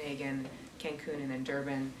Copenhagen, Cancun, and then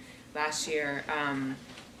Durban last year.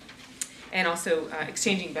 And also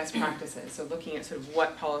exchanging best practices, so looking at sort of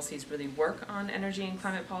what policies really work on energy and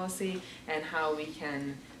climate policy and how we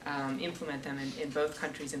can implement them in both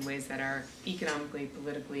countries in ways that are economically,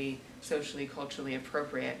 politically, socially, culturally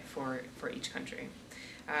appropriate for each country.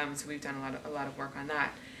 So we've done a lot of work on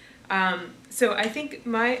that. So I think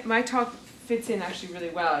my talk fits in actually really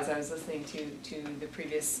well as I was listening to the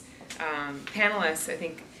previous panelists. I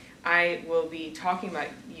think I will be talking about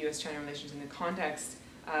U.S.-China relations in the context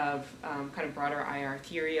of kind of broader IR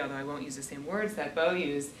theory, although I won't use the same words that Bo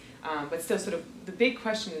used. But still, sort of the big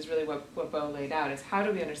question is really what Bo laid out, is how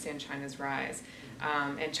do we understand China's rise?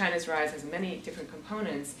 And China's rise has many different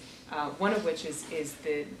components, one of which is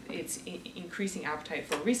its increasing appetite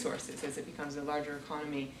for resources. As it becomes a larger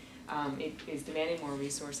economy, it is demanding more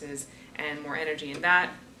resources and more energy, and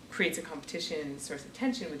that creates a competition, source of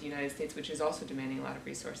tension with the United States, which is also demanding a lot of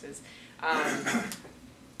resources.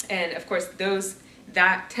 And of course,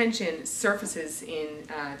 that tension surfaces in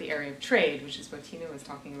the area of trade, which is what Tina was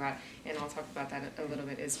talking about, and I'll talk about that a little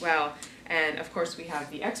bit as well. And of course, we have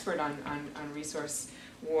the expert on resource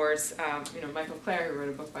wars, Michael Klare, who wrote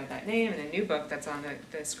a book by that name, and a new book that's on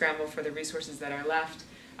the scramble for the resources that are left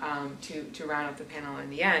to round up the panel in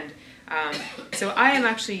the end. So I am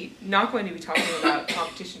actually not going to be talking about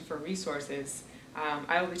competition for resources.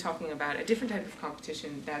 I will be talking about a different type of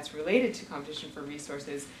competition that's related to competition for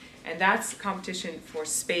resources, and that's competition for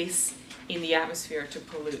space in the atmosphere to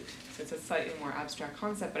pollute. So it's a slightly more abstract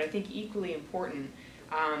concept, but I think equally important.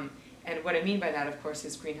 And what I mean by that, of course,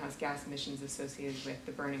 is greenhouse gas emissions associated with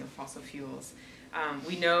the burning of fossil fuels.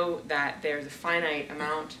 We know that there's a finite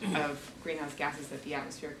amount of greenhouse gases that the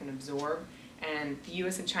atmosphere can absorb, and the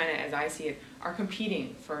US and China, as I see it, are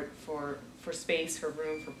competing for space, for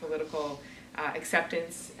room, for political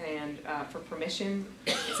acceptance, and for permission,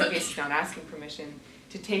 in some cases not asking permission,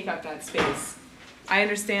 to take up that space. I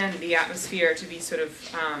understand the atmosphere to be sort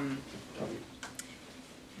of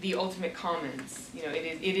the ultimate commons. You know,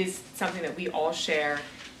 it is something that we all share.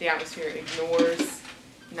 The atmosphere ignores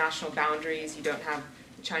national boundaries. You don't have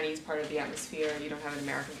the Chinese part of the atmosphere. You don't have an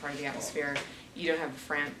American part of the atmosphere. You don't have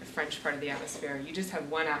a French part of the atmosphere. You just have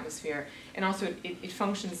one atmosphere. And also, it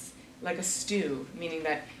functions like a stew, meaning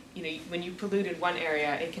that, you know, when you polluted one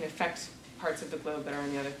area, it can affect parts of the globe that are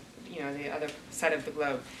on the other, you know, the other side of the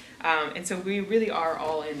globe. And so we really are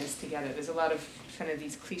all in this together. There's a lot of kind of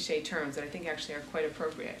these cliche terms that I think actually are quite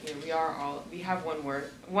appropriate. You know, we have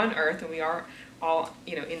one Earth, and we are all,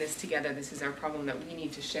 you know, in this together. This is our problem that we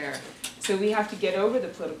need to share. So we have to get over the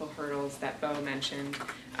political hurdles that Bo mentioned,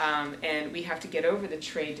 and we have to get over the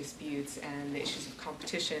trade disputes and the issues of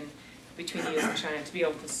competition between the US and China to be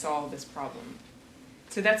able to solve this problem.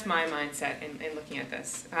 So that's my mindset in looking at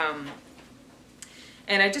this.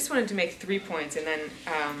 And I just wanted to make 3 points, and then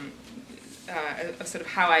sort of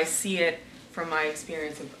how I see it from my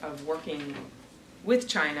experience of working with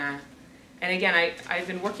China. And again, I've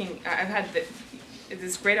had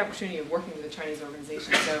this great opportunity of working with a Chinese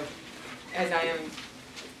organization. So as I am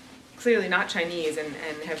clearly not Chinese and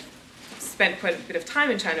have spent quite a bit of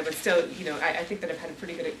time in China, but still, you know, I think that I've had a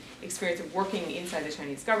pretty good experience of working inside the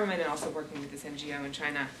Chinese government and also working with this NGO in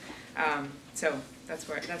China. So that's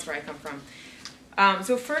where I come from.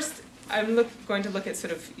 So first, I'm going to look at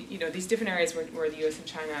sort of, you know, these different areas where the U.S. and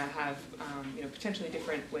China have, you know, potentially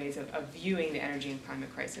different ways of viewing the energy and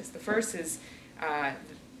climate crisis. The first is that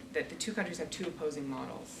the two countries have two opposing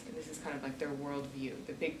models, and this is kind of like their worldview,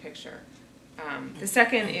 the big picture. The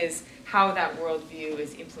second is how that worldview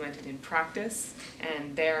is implemented in practice,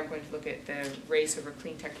 and there I'm going to look at the race over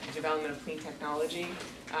the development of clean technology,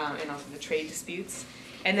 and also the trade disputes.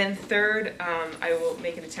 And then third, I will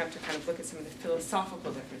make an attempt to kind of look at some of the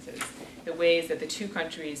philosophical differences, the ways that the two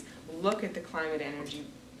countries look at the climate energy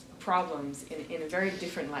problems in a very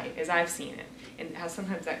different light, as I've seen it, and how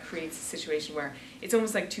sometimes that creates a situation where it's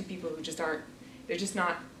almost like two people who just aren't, they're just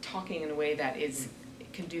not talking in a way that is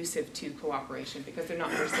conducive to cooperation, because they're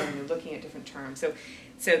not understanding, they're looking at different terms.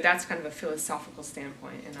 So that's kind of a philosophical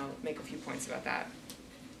standpoint, and I'll make a few points about that.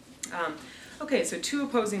 Okay, so two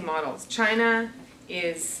opposing models. China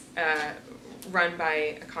is run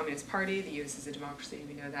by a communist party. The U.S. is a democracy,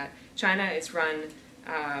 we know that. China is run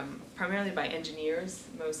primarily by engineers.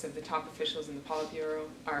 Most of the top officials in the Politburo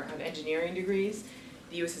have engineering degrees.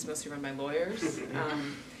 The U.S. is mostly run by lawyers,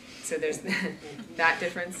 so there's that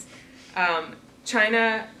difference.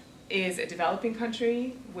 China is a developing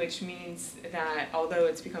country, which means that although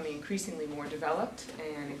it's becoming increasingly more developed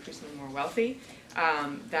and increasingly more wealthy,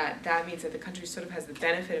 that means that the country sort of has the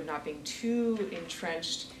benefit of not being too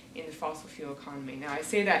entrenched in the fossil fuel economy. Now, I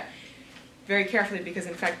say that very carefully because,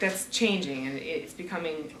 in fact, that's changing, and it's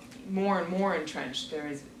becoming more and more entrenched. There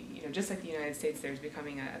is, you know, just like the United States, there's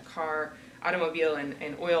becoming a automobile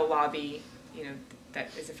and oil lobby, you know, that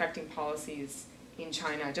is affecting policies in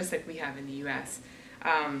China, just like we have in the U.S.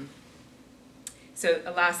 So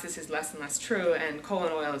alas, this is less and less true, and coal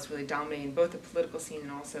and oil is really dominating both the political scene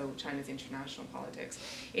and also China's international politics.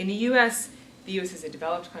 In the U.S. is a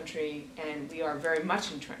developed country, and we are very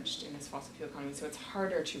much entrenched in this fossil fuel economy, so it's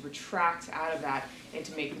harder to retract out of that and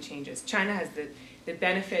to make the changes. China has the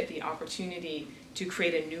benefit, the opportunity to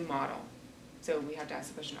create a new model. So we have to ask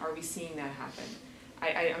the question, are we seeing that happen?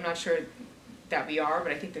 I'm not sure that we are,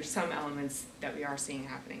 but I think there's some elements that we are seeing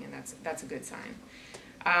happening, and that's a good sign.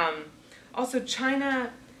 Also, China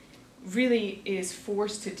really is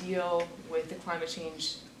forced to deal with the climate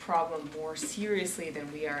change problem more seriously than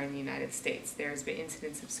we are in the United States. There's been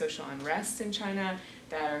incidents of social unrest in China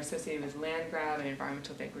that are associated with land grab and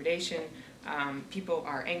environmental degradation. People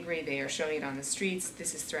are angry, they are showing it on the streets.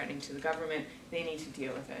 This is threatening to the government. They need to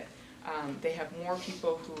deal with it. They have more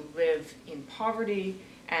people who live in poverty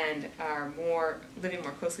and are living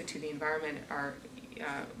more closely to the environment, are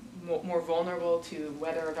more vulnerable to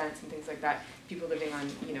weather events and things like that. People living on,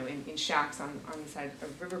 you know, in shacks on the side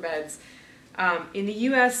of riverbeds. In the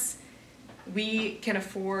U.S., we can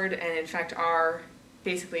afford, and in fact are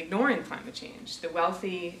basically ignoring climate change. The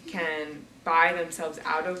wealthy can buy themselves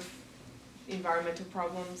out of environmental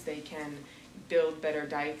problems. They can build better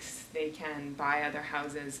dikes. They can buy other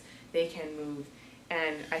houses. They can move.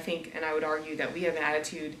 And I think, and I would argue that we have an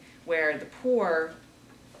attitude where the poor,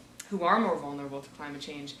 who are more vulnerable to climate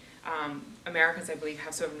change, Americans, I believe,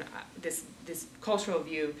 have sort of this cultural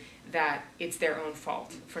view that it's their own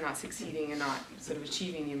fault for not succeeding and not sort of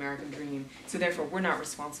achieving the American dream. So therefore, we're not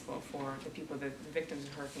responsible for the people, the victims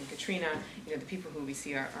of Hurricane Katrina. You know, the people who we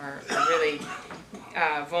see are really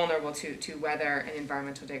vulnerable to weather and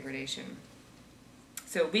environmental degradation.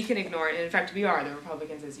 So we can ignore it, and in fact we are. The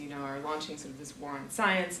Republicans, as you know, are launching sort of this war on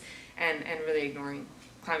science and really ignoring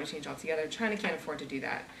climate change altogether. China can't afford to do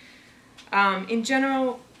that. In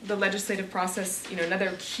general, the legislative process,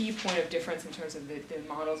 another key point of difference in terms of the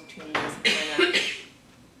models between the US and China.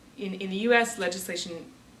 In the US,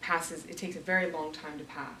 legislation passes, it takes a very long time to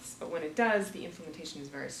pass, but when it does, the implementation is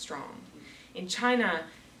very strong. In China,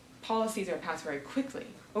 policies are passed very quickly,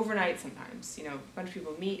 overnight sometimes. A bunch of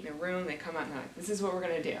people meet in a room, they come out and they're like, this is what we're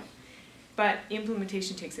going to do. But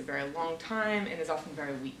implementation takes a very long time and is often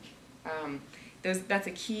very weak. That's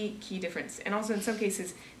a key difference. And also in some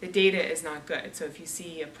cases, the data is not good. So if you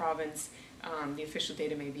see a province, the official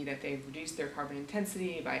data may be that they've reduced their carbon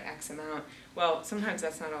intensity by X amount. Well, sometimes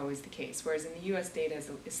that's not always the case. Whereas in the US, data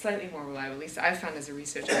is slightly more reliable, at least I've found as a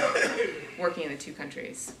researcher working in the two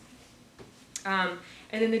countries. And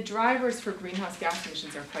then the drivers for greenhouse gas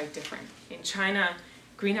emissions are quite different. In China,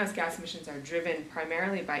 greenhouse gas emissions are driven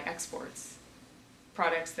primarily by exports,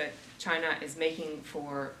 products that China is making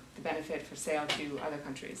for the benefit for sale to other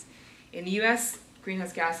countries. In the US,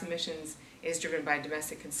 greenhouse gas emissions is driven by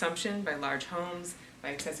domestic consumption, by large homes, by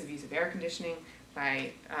excessive use of air conditioning,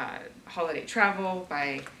 by holiday travel,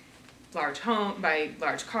 by large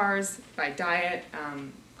cars, by diet,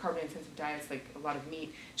 carbon-intensive diets like a lot of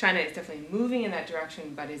meat. China is definitely moving in that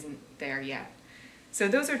direction, but isn't there yet. So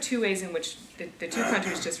those are two ways in which the two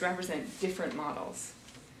countries just represent different models.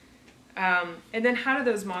 And then how do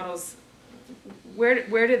those models, where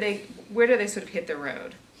do they sort of hit the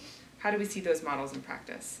road? How do we see those models in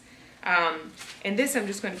practice? And this I'm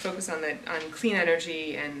just going to focus on clean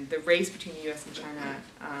energy and the race between the US and China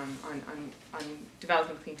on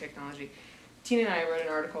developing clean technology. Tina and I wrote an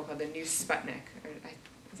article called The New Sputnik.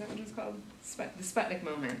 Is that what it was called? The Sputnik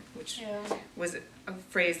Moment, which was a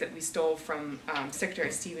phrase that we stole from Secretary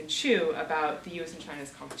Stephen Chu about the US and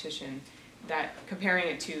China's competition, comparing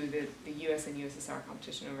it to the US and USSR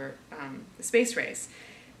competition over the space race,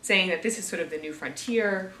 saying that this is sort of the new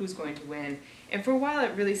frontier, who's going to win. And for a while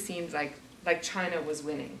it really seemed like China was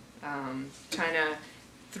winning. China,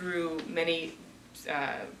 through many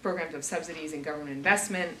programs of subsidies and government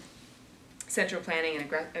investment, central planning and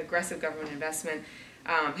aggressive government investment,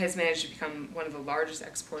 has managed to become one of the largest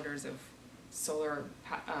exporters of solar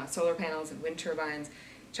panels and wind turbines.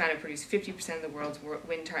 China produced 50% of the world's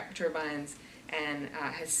wind turbines and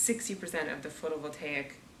has 60% of the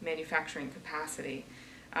photovoltaic manufacturing capacity.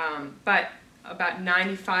 But about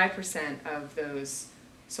 95% of those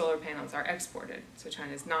solar panels are exported, so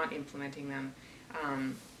China is not implementing them.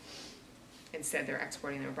 Instead, they're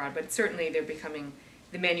exporting them abroad. But certainly, they're becoming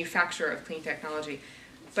the manufacturer of clean technology.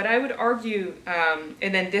 But I would argue, and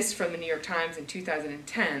then this from the New York Times in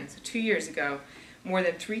 2010, so 2 years ago, more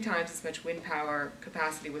than 3 times as much wind power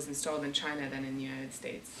capacity was installed in China than in the United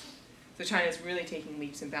States. So China is really taking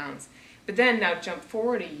leaps and bounds. But then now jump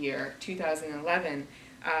forward a year, 2011,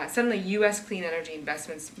 suddenly US clean energy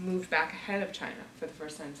investments moved back ahead of China for the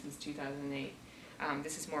first time since 2008.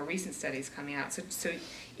 This is more recent studies coming out. So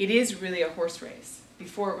it is really a horse race.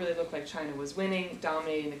 Before it really looked like China was winning,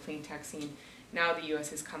 dominating the clean tech scene. Now the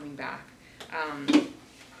US is coming back.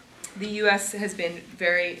 The US has been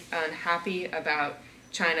very unhappy about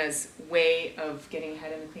China's way of getting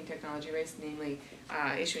ahead in the clean technology race, namely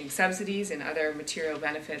issuing subsidies and other material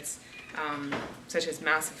benefits, such as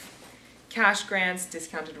massive cash grants,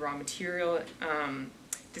 discounted raw material,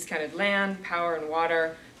 discounted land, power and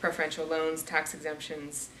water, preferential loans, tax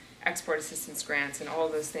exemptions, export assistance grants, and all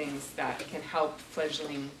those things that can help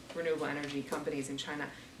fledgling renewable energy companies in China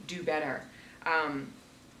do better.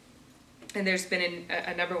 And there's been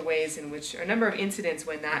a number of ways in which, a number of incidents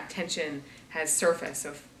when that tension has surfaced.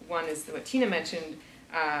 So one is what Tina mentioned,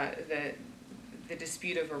 the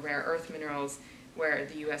dispute over rare earth minerals, where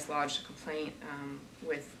the U.S. lodged a complaint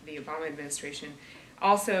with the Obama administration.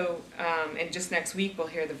 Also, and just next week we'll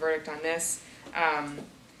hear the verdict on this, I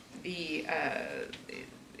can't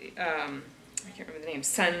remember the name,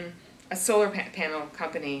 a solar panel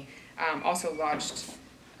company also lodged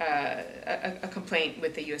a complaint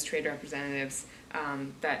with the U.S. trade representatives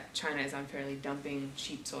that China is unfairly dumping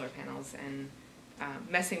cheap solar panels and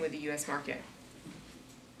messing with the U.S. market.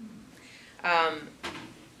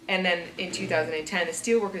 And then in 2010, the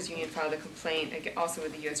Steelworkers Union filed a complaint also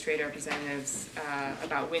with the U.S. trade representatives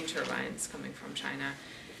about wind turbines coming from China.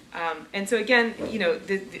 And so again, you know,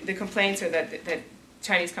 the complaints are that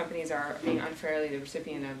Chinese companies are being unfairly the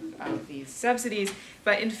recipient of these subsidies.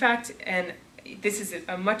 But in fact, and this is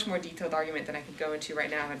a much more detailed argument than I could go into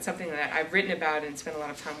right now, and it's something that I've written about and spent a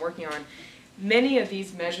lot of time working on. Many of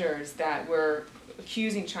these measures that we're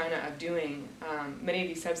accusing China of doing, many of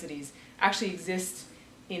these subsidies, actually exist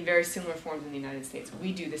in very similar forms in the United States.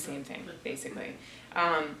 We do the same thing, basically.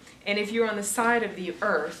 And if you're on the side of the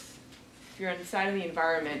earth, if you're on the side of the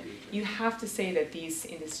environment, you have to say that these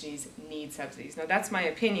industries need subsidies. Now that's my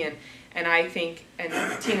opinion, and I think, and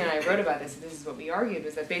Tina and I wrote about this, and this is what we argued,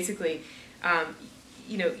 was that basically,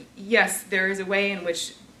 you know, yes, there is a way in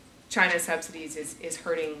which China's subsidies is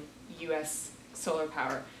hurting U.S. solar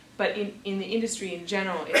power, but in the industry in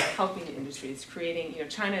general, it's helping the industry. It's creating, you know,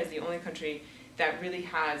 China is the only country that really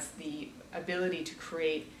has the ability to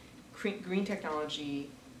create green technology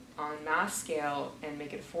on mass scale and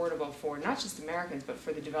make it affordable for not just Americans, but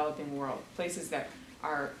for the developing world. Places that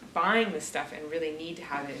are buying this stuff and really need to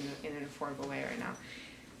have it in an affordable way right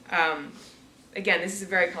now. Again, this is a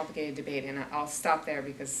very complicated debate, and I'll stop there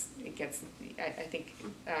because it gets, I think,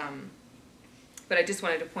 but I just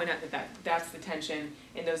wanted to point out that that's the tension,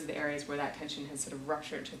 and those are the areas where that tension has sort of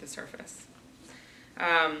ruptured to the surface.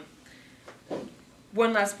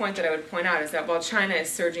 One last point that I would point out is that while China is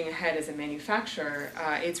surging ahead as a manufacturer,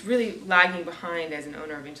 it's really lagging behind as an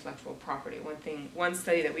owner of intellectual property. One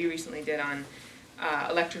study that we recently did on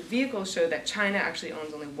electric vehicles showed that China actually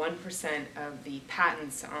owns only 1% of the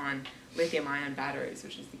patents on lithium-ion batteries,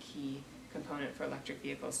 which is the key component for electric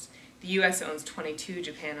vehicles. The U.S. owns 22,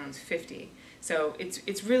 Japan owns 50. So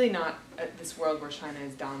it's really not this world where China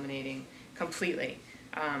is dominating completely.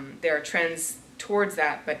 There are trends towards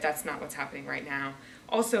that, but that's not what's happening right now.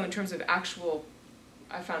 Also, in terms of actual,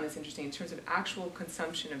 I found this interesting, in terms of actual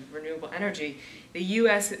consumption of renewable energy, the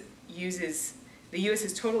U.S. uses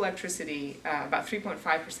total electricity, about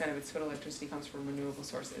 3.5% of its total electricity comes from renewable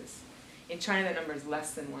sources. In China, that number is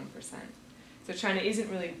less than 1%. So China isn't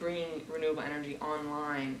really bringing renewable energy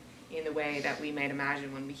online in the way that we might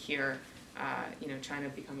imagine when we hear, you know, China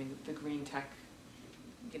becoming the green tech,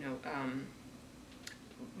 you know,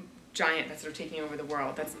 giant that's sort of taking over the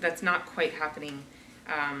world. That's not quite happening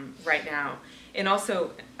right now. And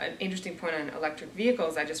also, an interesting point on electric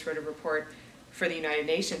vehicles, I just wrote a report for the United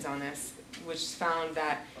Nations on this, which found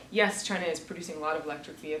that, yes, China is producing a lot of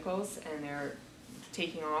electric vehicles, and they're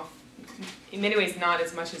taking off, in many ways not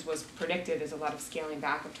as much as was predicted. There's a lot of scaling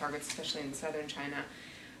back of targets, especially in southern China.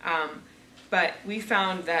 But we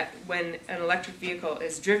found that when an electric vehicle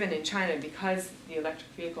is driven in China, because the electric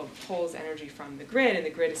vehicle pulls energy from the grid, and the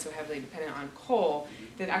grid is so heavily dependent on coal,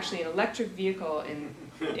 that actually an electric vehicle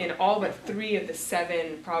in all but 3 of the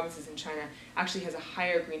 7 provinces in China actually has a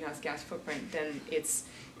higher greenhouse gas footprint than its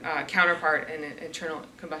counterpart in an internal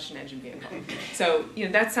combustion engine vehicle. So, you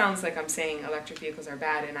know, that sounds like I'm saying electric vehicles are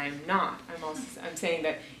bad, and I'm not. I'm saying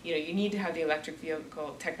that, you know, you need to have the electric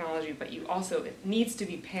vehicle technology, but you also, it needs to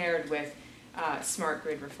be paired with smart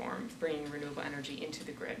grid reform, bringing renewable energy into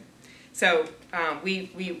the grid. So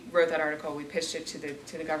we wrote that article, we pitched it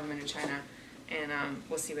to the government in China, and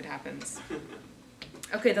we'll see what happens.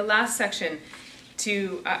 Okay, the last section,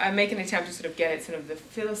 I make an attempt to sort of get at sort of the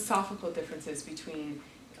philosophical differences between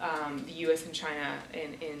the U.S. and China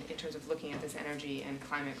in terms of looking at this energy and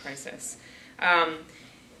climate crisis.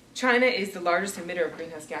 China is the largest emitter of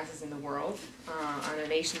greenhouse gases in the world on a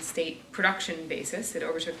nation-state production basis. It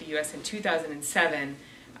overtook the U.S. in 2007,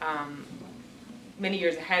 many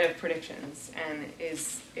years ahead of predictions, and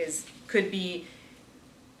could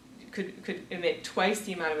emit twice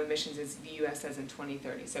the amount of emissions as the U.S. does in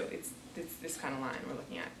 2030. So it's this kind of line we're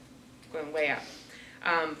looking at, going way up.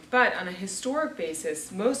 But on a historic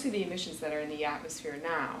basis, most of the emissions that are in the atmosphere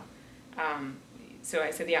now, so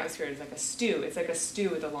I said the atmosphere is like a stew. It's like a stew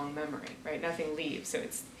with a long memory, right? Nothing leaves, so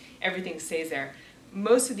everything stays there.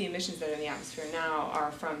 Most of the emissions that are in the atmosphere now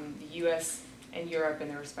are from the U.S. and Europe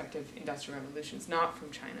and their respective industrial revolutions, not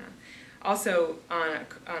from China. Also, on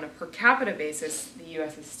a per capita basis, the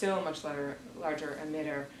U.S. is still a much larger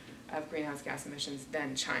emitter of greenhouse gas emissions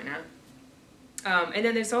than China. And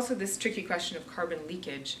then there's also this tricky question of carbon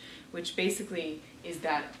leakage, which basically is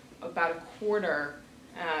that about a quarter,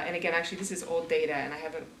 and again, actually this is old data, and I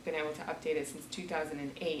haven't been able to update it since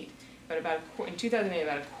 2008, but in 2008,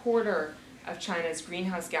 about a quarter of China's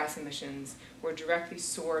greenhouse gas emissions were directly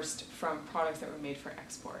sourced from products that were made for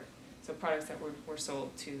export. So products that were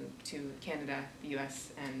sold to Canada, the US,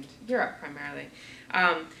 and Europe primarily.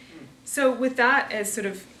 So with that as sort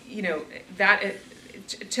of, you know,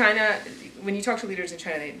 China, when you talk to leaders in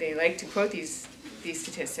China, they like to quote these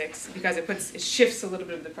statistics because it shifts a little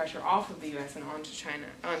bit of the pressure off of the US and onto China,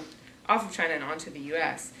 off of China and onto the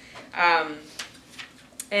US.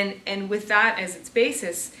 And with that as its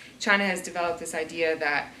basis, China has developed this idea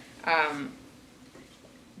that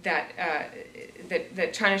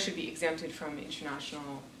that China should be exempted from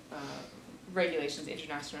international regulations,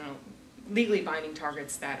 international legally binding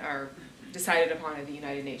targets that are decided upon at the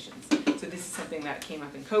United Nations. So this is something that came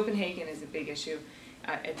up in Copenhagen as a big issue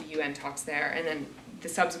at the UN talks there, and then the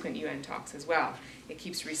subsequent UN talks as well. It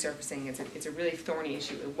keeps resurfacing. It's a really thorny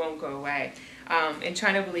issue. It won't go away. And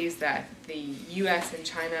China believes that the US and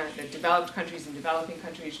China, the developed countries and developing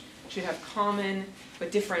countries, should have common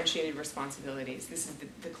but differentiated responsibilities. This is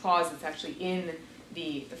the clause that's actually in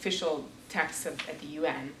the official text at the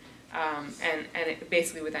UN.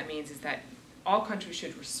 Basically what that means is that all countries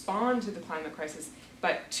should respond to the climate crisis,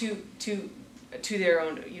 but to their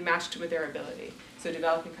own, matched with their ability. So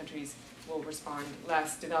developing countries will respond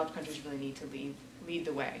less. Developed countries really need to lead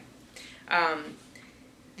the way.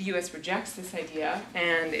 The US rejects this idea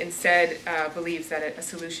and instead believes that a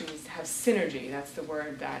solution needs to have synergy. That's the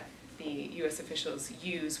word that the US officials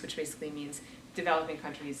use, which basically means developing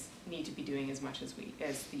countries need to be doing as much as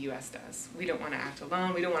the US does. We don't want to act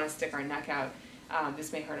alone. We don't want to stick our neck out.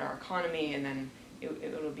 This may hurt our economy, and then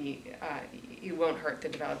it won't hurt the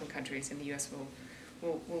developing countries, and the US will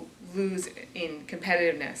lose in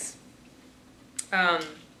competitiveness. And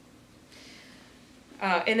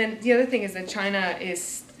then the other thing is that China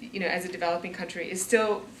is, as a developing country, is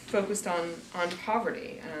still focused on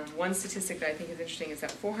poverty. One statistic that I think is interesting is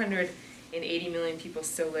that 480 million people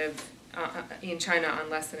still live in China on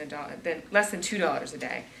less than $2 a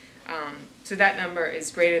day. So that number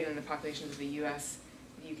is greater than the populations of the US,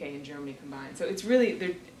 the UK, and Germany combined. So it's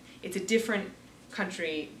really, it's a different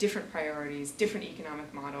country, different priorities, different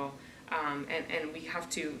economic model, and we have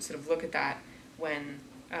to sort of look at that when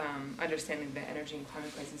understanding the energy and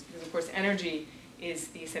climate crisis, because of course energy is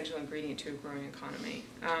the essential ingredient to a growing economy.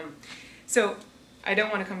 So I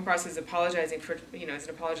don't want to come across as apologizing for, as an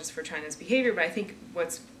apologist for China's behavior, but I think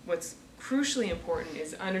what's crucially important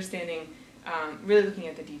is understanding, really looking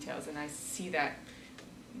at the details, and I see that,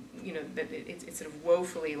 that it's sort of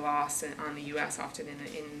woefully lost on the U.S. often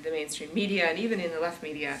in the mainstream media and even in the left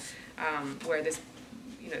media, where this,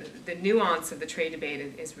 the nuance of the trade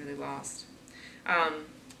debate is really lost.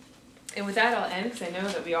 And with that, I'll end, because I know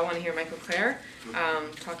that we all want to hear Michael Klare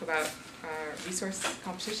talk about resource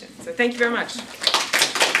competition. So thank you very much.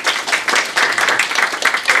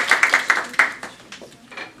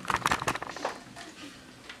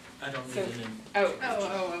 I don't need an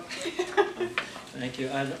Oh. Thank you.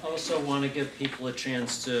 I also want to give people a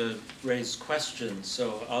chance to raise questions,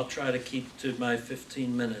 so I'll try to keep to my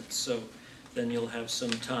 15 minutes, so then you'll have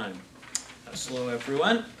some time. Hello,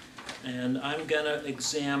 everyone. And I'm going to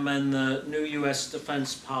examine the new U.S.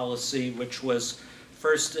 defense policy, which was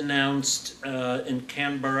first announced in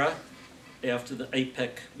Canberra after the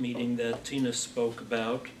APEC meeting that Tina spoke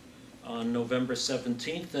about on November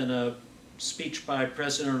 17th, and a speech by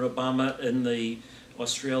President Obama in the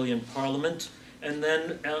Australian Parliament, and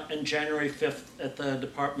then on January 5th at the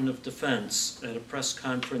Department of Defense at a press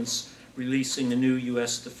conference releasing the new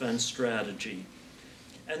U.S. defense strategy.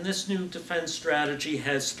 And this new defense strategy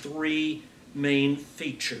has three main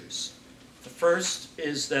features. The first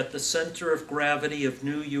is that the center of gravity of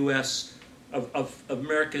new U.S. of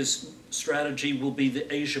America's strategy will be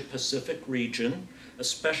the Asia-Pacific region,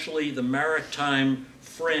 especially the maritime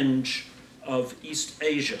fringe of East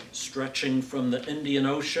Asia, stretching from the Indian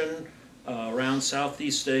Ocean around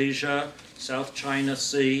Southeast Asia, South China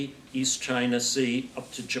Sea, East China Sea,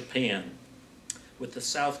 up to Japan, with the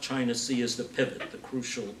South China Sea as the pivot, the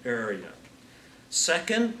crucial area.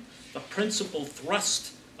 Second, the principal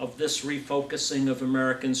thrust of this refocusing of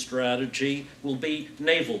American strategy will be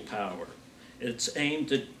naval power. It's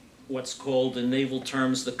aimed at what's called in naval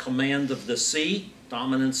terms the command of the sea,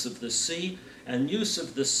 dominance of the sea, and use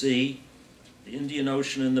of the sea, the Indian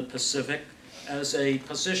Ocean and the Pacific, as a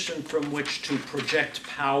position from which to project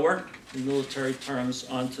power, in military terms,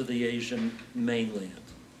 onto the Asian mainland.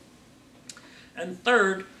 And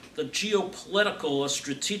third, the geopolitical or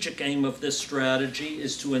strategic aim of this strategy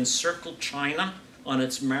is to encircle China on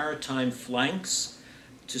its maritime flanks,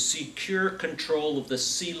 to secure control of the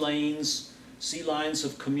sea lines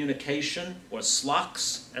of communication, or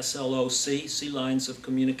SLOCs, S-L-O-C, sea lines of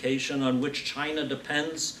communication, on which China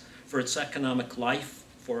depends for its economic life,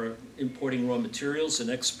 for importing raw materials and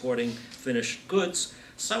exporting finished goods,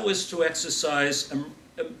 so as to exercise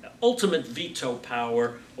ultimate veto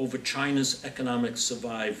power over China's economic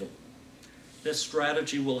survival. This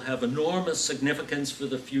strategy will have enormous significance for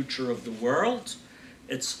the future of the world.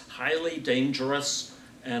 It's highly dangerous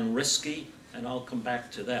and risky, and I'll come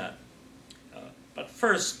back to that. But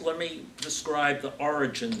first, let me describe the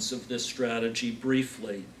origins of this strategy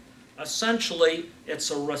briefly. Essentially, it's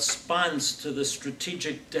a response to the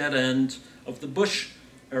strategic dead end of the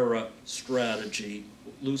Bush-era strategy,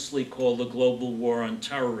 loosely called the Global War on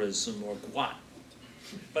Terrorism, or GWAT.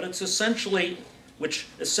 But it's essentially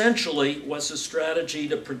was a strategy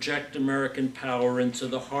to project American power into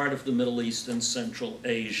the heart of the Middle East and Central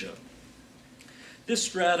Asia. This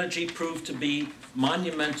strategy proved to be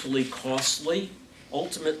monumentally costly,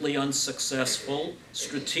 ultimately unsuccessful,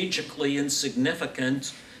 strategically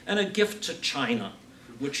insignificant, and a gift to China,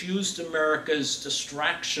 which used America's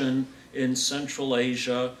distraction in Central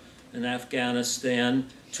Asia and Afghanistan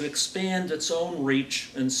to expand its own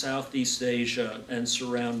reach in Southeast Asia and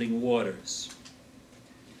surrounding waters.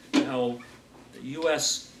 Now, the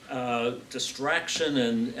U.S. Distraction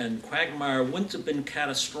and quagmire wouldn't have been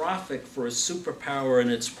catastrophic for a superpower in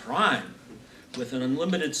its prime, with an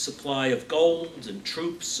unlimited supply of gold and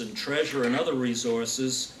troops and treasure and other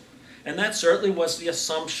resources. And that certainly was the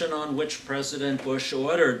assumption on which President Bush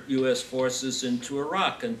ordered U.S. forces into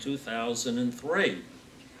Iraq in 2003.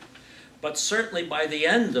 But certainly by the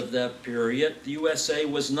end of that period, the USA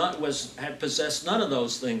had possessed none of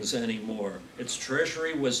those things anymore. Its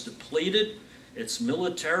treasury was depleted, its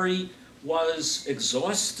military was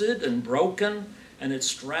exhausted and broken, and its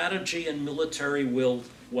strategy and military will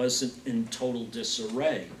was in total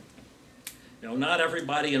disarray. Now, not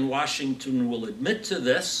everybody in Washington will admit to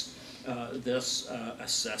this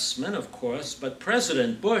assessment, of course, but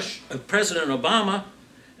President Obama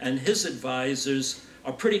and his advisors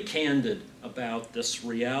are pretty candid about this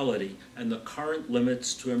reality and the current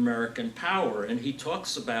limits to American power. And he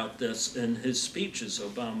talks about this in his speeches,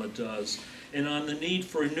 Obama does, and on the need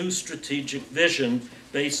for a new strategic vision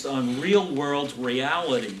based on real-world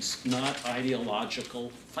realities, not ideological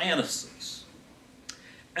fantasies.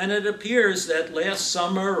 And it appears that last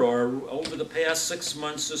summer, or over the past 6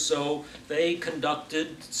 months or so, they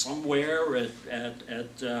conducted somewhere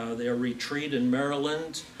at their retreat in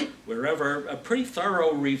Maryland, wherever, a pretty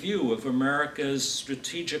thorough review of America's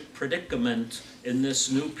strategic predicament in this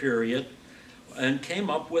new period, and came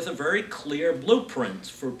up with a very clear blueprint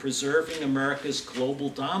for preserving America's global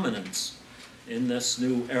dominance in this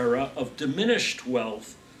new era of diminished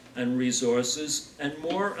wealth and resources and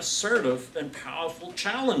more assertive and powerful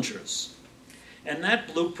challengers. And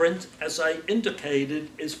that blueprint, as I indicated,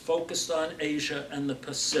 is focused on Asia and the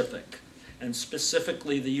Pacific, and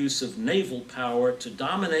specifically the use of naval power to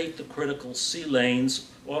dominate the critical sea lanes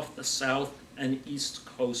off the south and east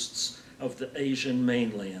coasts of the Asian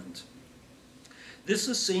mainland. This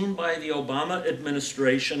is seen by the Obama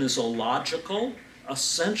administration as a logical,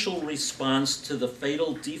 essential response to the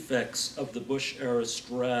fatal defects of the Bush-era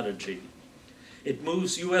strategy. It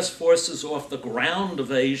moves U.S. forces off the ground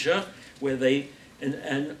of Asia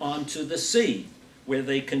and onto the sea, where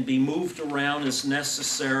they can be moved around as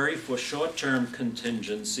necessary for short-term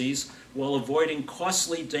contingencies while avoiding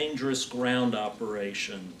costly, dangerous ground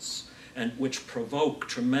operations, and which provoke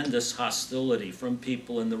tremendous hostility from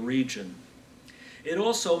people in the region. It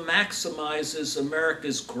also maximizes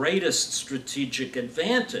America's greatest strategic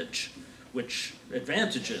advantages, which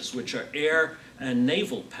are air and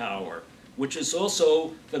naval power, which is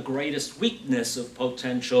also the greatest weakness of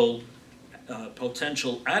potential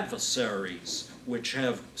adversaries, which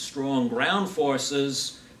have strong ground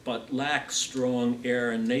forces but lack strong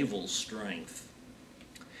air and naval strength.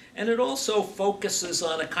 And it also focuses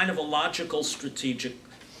on a kind of a logical strategic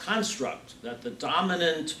construct, that the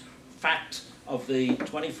dominant fact of the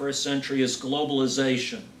 21st century is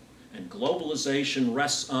globalization. And globalization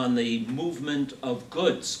rests on the movement of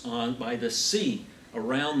goods by the sea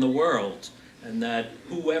around the world, and that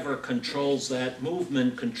whoever controls that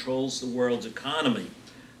movement controls the world's economy.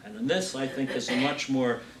 And this, I think, is a much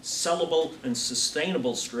more sellable and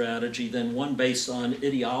sustainable strategy than one based on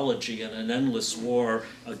ideology and an endless war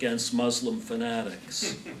against Muslim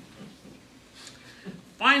fanatics.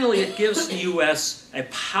 Finally, it gives the U.S. a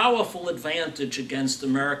powerful advantage against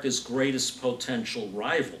America's greatest potential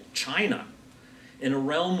rival, China, in a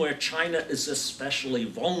realm where China is especially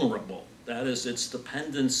vulnerable. That is, its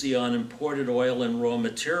dependency on imported oil and raw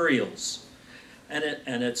materials, and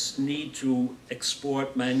its need to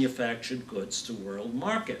export manufactured goods to world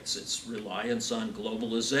markets, its reliance on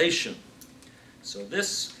globalization. So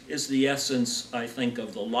this is the essence, I think,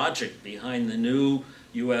 of the logic behind the new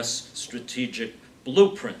U.S. strategic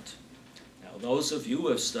blueprint. Now, those of you who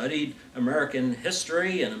have studied American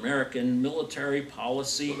history and American military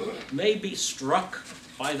policy may be struck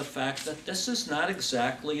by the fact that this is not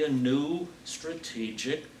exactly a new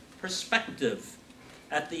strategic perspective.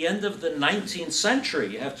 At the end of the 19th century,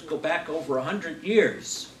 you have to go back over 100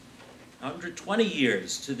 years, 120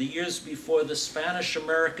 years, to the years before the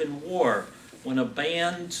Spanish-American War, when a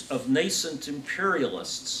band of nascent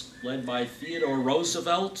imperialists led by Theodore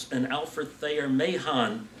Roosevelt and Alfred Thayer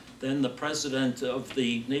Mahan, then the president of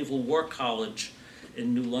the Naval War College,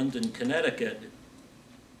 in New London, Connecticut,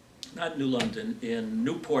 not New London, in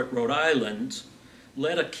Newport, Rhode Island,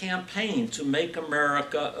 led a campaign to make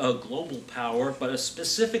America a global power, but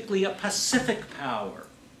specifically a Pacific power,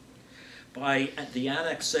 by the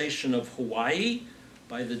annexation of Hawaii,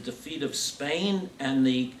 by the defeat of Spain, and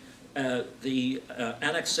the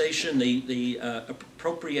annexation, the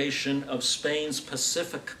appropriation of Spain's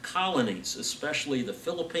Pacific colonies, especially the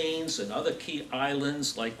Philippines and other key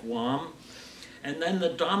islands like Guam, and then the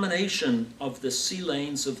domination of the sea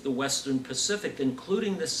lanes of the Western Pacific,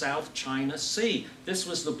 including the South China Sea. This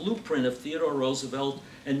was the blueprint of Theodore Roosevelt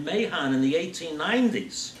and Mahon in the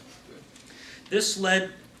 1890s. This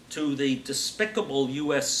led to the despicable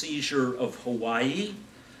U.S. seizure of Hawaii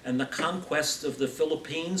and the conquest of the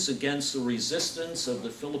Philippines against the resistance of the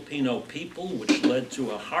Filipino people, which led to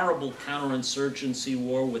a horrible counterinsurgency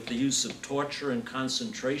war with the use of torture and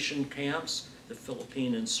concentration camps, the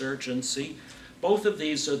Philippine insurgency. Both of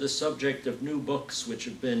these are the subject of new books which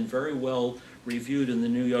have been very well reviewed in the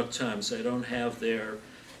New York Times. I don't have their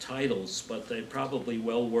titles, but they're probably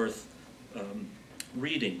well worth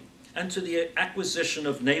reading. And to the acquisition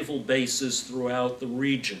of naval bases throughout the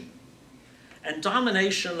region. And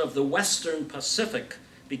domination of the Western Pacific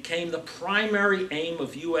became the primary aim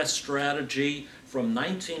of U.S. strategy from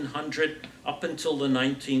 1900 up until the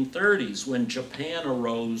 1930s, when Japan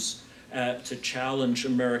arose to challenge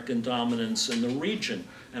American dominance in the region.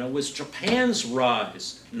 And it was Japan's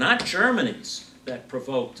rise, not Germany's, that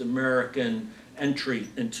provoked American entry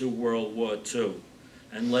into World War II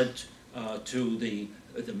and led to the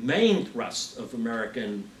main thrust of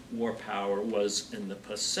American war power was in the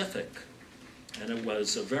Pacific. And it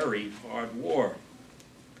was a very hard war.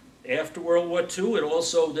 After World War II, it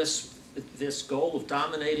also, this goal of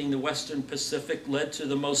dominating the Western Pacific led to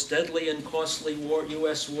the most deadly and costly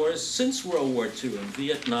U.S. wars since World War II in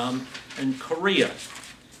Vietnam and Korea.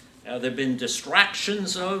 There have been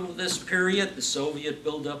distractions over this period, the Soviet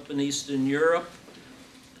buildup in Eastern Europe,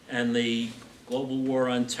 and the global war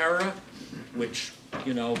on terror, which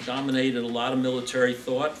dominated a lot of military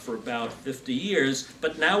thought for about 50 years,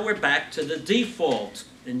 but now we're back to the default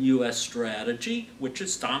in U.S. strategy, which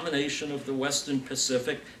is domination of the Western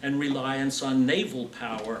Pacific and reliance on naval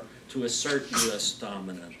power to assert U.S.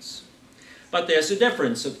 dominance. But there's a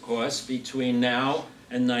difference, of course, between now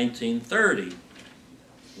and 1930.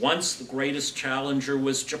 Once the greatest challenger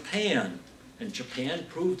was Japan, and Japan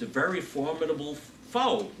proved a very formidable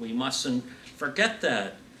foe. We mustn't forget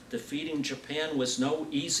that. Defeating Japan was no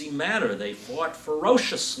easy matter. They fought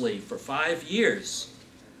ferociously for 5 years,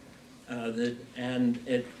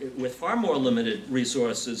 with far more limited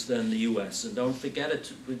resources than the U.S. And don't forget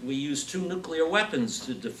it, we used 2 nuclear weapons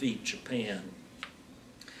to defeat Japan.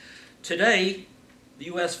 Today, the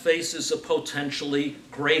U.S. faces a potentially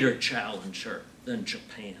greater challenger than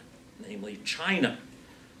Japan, namely China.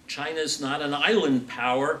 China is not an island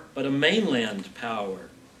power, but a mainland power.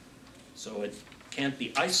 So it can't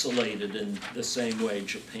be isolated in the same way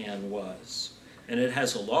Japan was. And it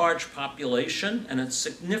has a large population and it's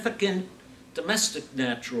significant domestic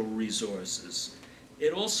natural resources.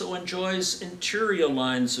 It also enjoys interior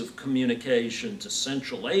lines of communication to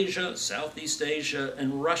Central Asia, Southeast Asia,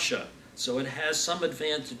 and Russia. So it has some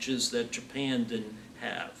advantages that Japan didn't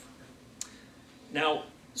have. Now,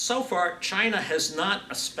 so far, China has not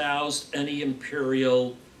espoused any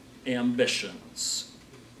imperial ambitions,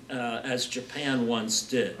 as Japan once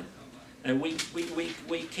did. And we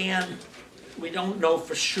don't know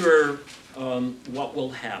for sure what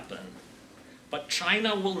will happen. But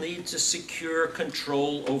China will need to secure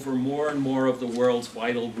control over more and more of the world's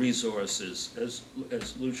vital resources,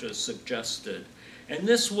 as Lucia suggested. And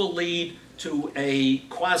this will lead to a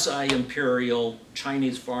quasi-imperial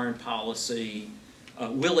Chinese foreign policy,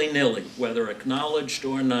 willy-nilly, whether acknowledged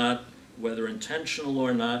or not, whether intentional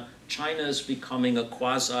or not. China is becoming a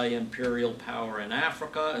quasi-imperial power in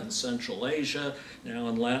Africa and Central Asia, now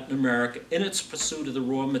in Latin America, in its pursuit of the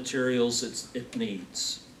raw materials it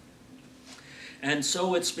needs. And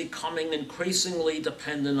so it's becoming increasingly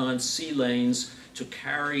dependent on sea lanes to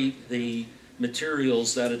carry the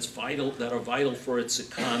materials that are vital for its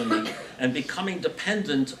economy, and becoming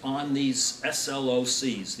dependent on these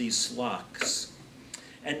SLOCs, these SLOCs.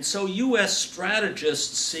 And so U.S.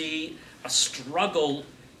 strategists see a struggle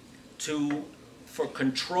for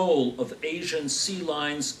control of Asian sea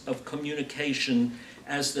lines of communication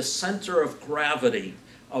as the center of gravity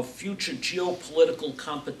of future geopolitical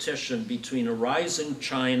competition between a rising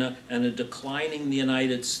China and a declining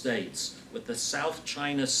United States, with the South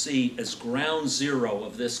China Sea as ground zero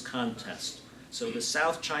of this contest. So the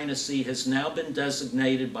South China Sea has now been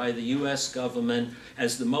designated by the US government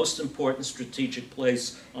as the most important strategic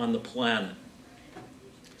place on the planet.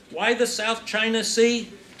 Why the South China Sea?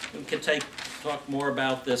 We could talk more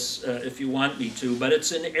about this if you want me to, but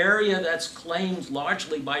it's an area that's claimed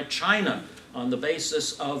largely by China on the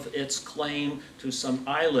basis of its claim to some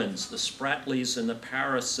islands, the Spratlys and the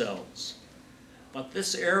Paracels. But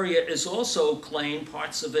this area is also claimed,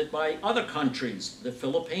 parts of it, by other countries, the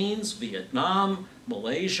Philippines, Vietnam,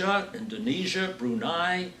 Malaysia, Indonesia,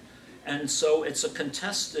 Brunei, and so it's a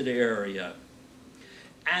contested area.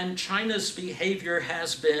 And China's behavior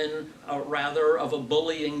has been rather of a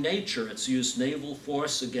bullying nature. It's used naval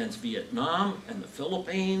force against Vietnam and the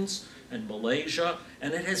Philippines and Malaysia,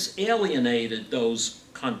 and it has alienated those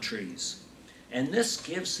countries. And this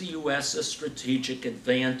gives the US a strategic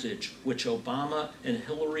advantage, which Obama and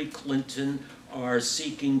Hillary Clinton are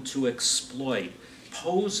seeking to exploit,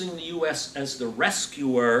 posing the US as the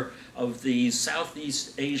rescuer of these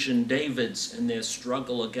Southeast Asian Davids in their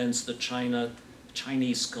struggle against the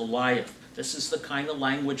Chinese Goliath. This is the kind of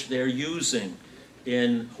language they're using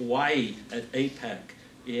in Hawaii at APEC,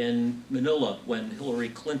 in Manila when Hillary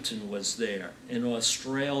Clinton was there, in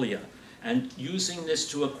Australia, and using this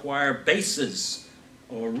to acquire bases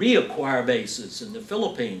or reacquire bases in the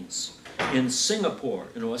Philippines, in Singapore,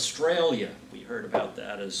 in Australia. We heard about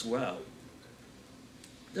that as well.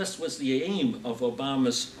 This was the aim of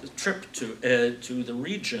Obama's trip to the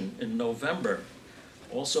region in November.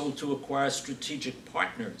 Also to acquire strategic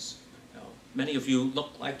partners. Now, many of you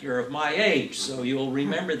look like you're of my age, so you'll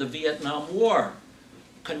remember the Vietnam War.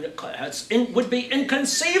 It would be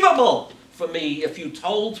inconceivable for me if you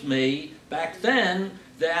told me back then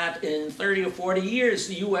that in 30 or 40 years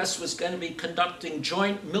the US was going to be conducting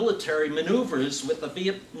joint military maneuvers with the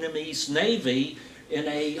Vietnamese Navy in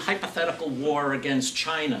a hypothetical war against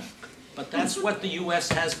China. But that's what the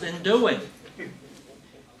US has been doing.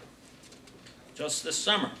 Just this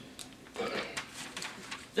summer.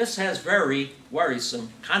 This has very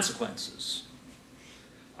worrisome consequences.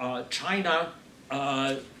 China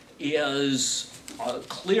is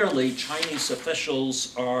clearly, Chinese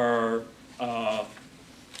officials are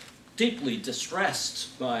deeply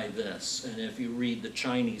distressed by this. And if you read the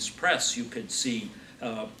Chinese press, you could see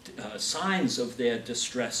signs of their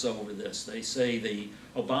distress over this. They say the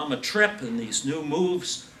Obama trip and these new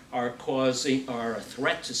moves are a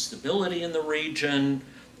threat to stability in the region,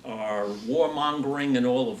 are warmongering and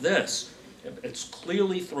all of this. It's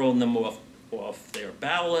clearly thrown them off their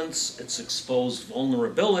balance. It's exposed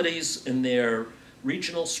vulnerabilities in their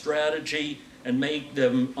regional strategy and made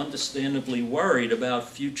them understandably worried about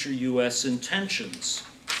future US intentions.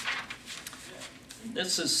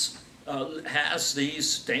 This has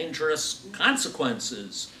these dangerous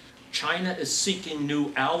consequences. China is seeking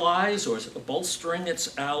new allies or bolstering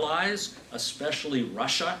its allies, especially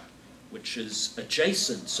Russia, which is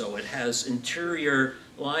adjacent, so it has interior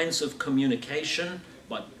lines of communication,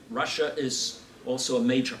 but Russia is also a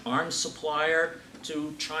major arms supplier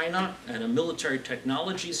to China and a military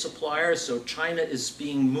technology supplier, so China is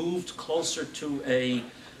being moved closer to a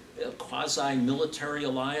quasi-military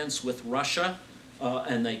alliance with Russia,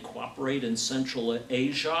 and they cooperate in Central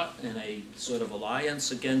Asia in a sort of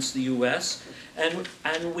alliance against the US. And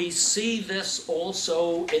we see this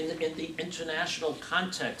also in the international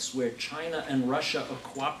context where China and Russia are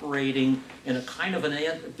cooperating in a kind of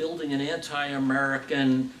building an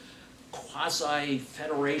anti-American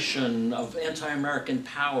quasi-federation of anti-American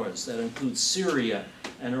powers that includes Syria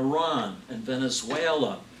and Iran and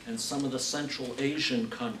Venezuela and some of the Central Asian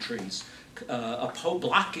countries,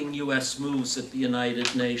 blocking US moves at the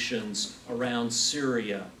United Nations around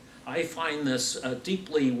Syria. I find this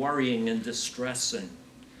deeply worrying and distressing.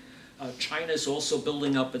 China is also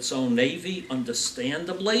building up its own navy,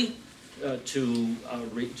 understandably, to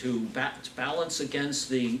balance against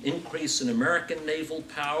the increase in American naval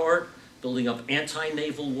power, building up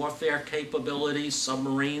anti-naval warfare capabilities,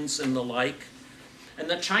 submarines and the like. And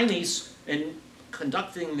the Chinese, in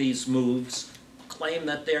conducting these moves, claim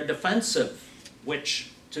that they're defensive,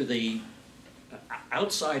 which to the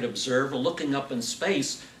outside observer looking up in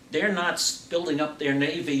space, they're not building up their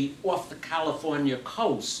navy off the California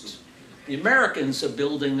coast. The Americans are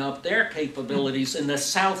building up their capabilities in the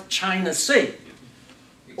South China Sea,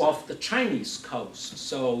 off the Chinese coast.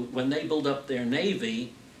 So when they build up their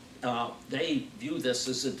navy, they view this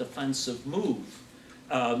as a defensive move.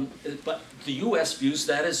 But the US views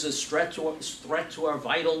that as a threat to our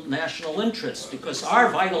vital national interests, because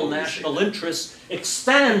our vital national interests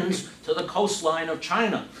extend to the coastline of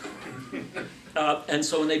China. And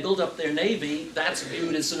so when they build up their navy, that's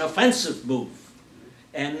viewed as an offensive move.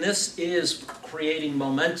 And this is creating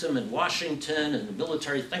momentum in Washington and the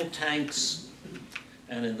military think tanks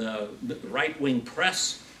and in the right-wing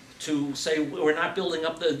press to say we're not building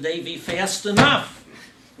up the Navy fast enough.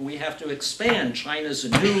 We have to expand. China's a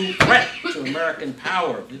new threat to American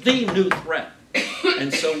power, the new threat.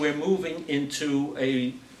 And so we're moving into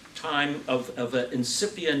a time of an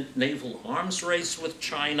incipient naval arms race with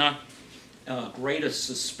China, greater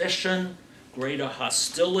suspicion, greater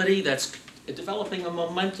hostility that's developing a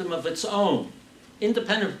momentum of its own.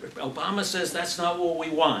 Independent, Obama says that's not what we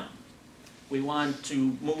want. We want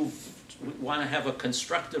to have a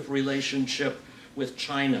constructive relationship with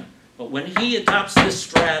China. But when he adopts this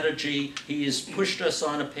strategy, he has pushed us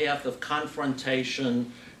on a path of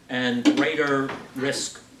confrontation and greater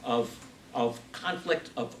risk of conflict,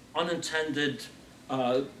 of unintended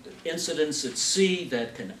incidents at sea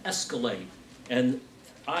that can escalate. And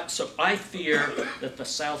so I fear that the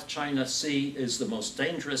South China Sea is the most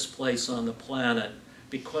dangerous place on the planet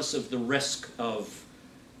because of the risk of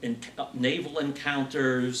naval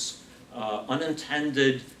encounters,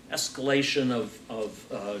 unintended escalation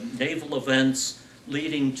of naval events,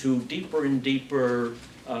 leading to deeper and deeper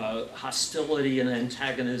hostility and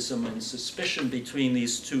antagonism and suspicion between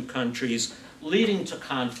these two countries, leading to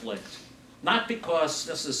conflict. Not because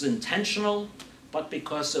this is intentional, but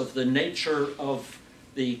because of the nature of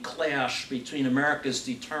the clash between America's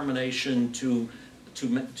determination to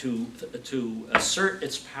assert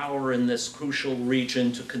its power in this crucial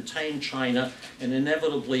region, to contain China, and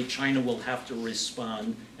inevitably China will have to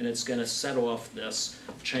respond, and it's going to set off this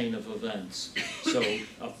chain of events. So,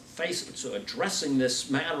 so addressing this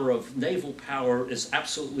matter of naval power is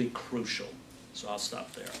absolutely crucial. So I'll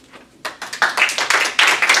stop there.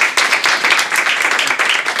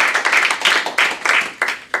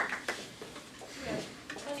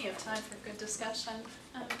 Plenty of time for good discussion.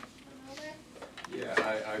 Yeah,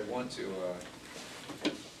 I want to,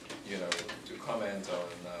 to comment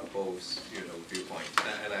on both, viewpoints,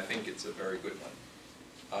 and I think it's a very good one.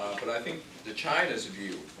 But I think the China's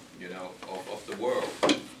view, of the world,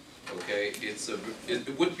 okay,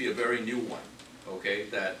 it would be a very new one, okay,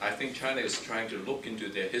 that I think China is trying to look into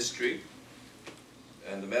their history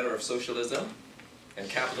and the matter of socialism and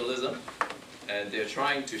capitalism, and they're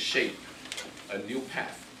trying to shape a new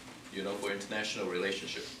path, for international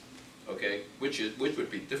relationship. Okay, which would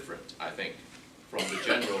be different, I think, from the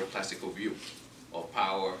general classical view of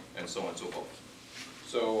power and so on and so forth.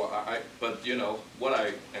 So but what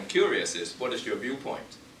I am curious is, what is your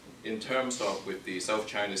viewpoint in terms of with the South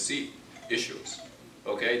China Sea issues?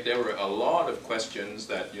 Okay, there were a lot of questions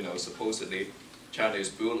that supposedly China is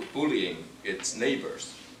bullying its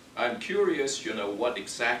neighbors. I'm curious, what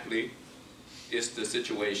exactly is the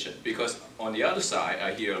situation, because on the other side,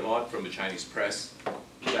 I hear a lot from the Chinese press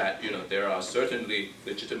that there are certainly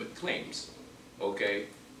legitimate claims, okay,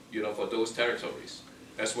 for those territories,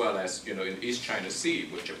 as well as in East China Sea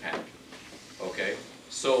with Japan, okay.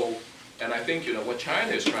 So, and I think what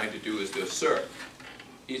China is trying to do is to assert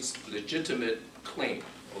its legitimate claim,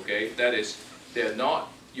 okay. That is, they're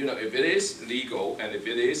not, if it is legal and if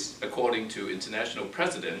it is according to international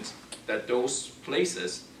precedent that those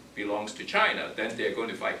places belongs to China, then they're going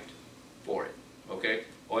to fight for it, okay.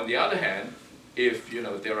 On the other hand, if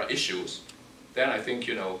there are issues, then I think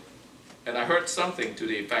and I heard something to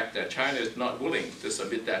the effect that China is not willing to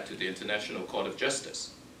submit that to the International Court of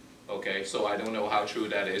Justice. Okay, so I don't know how true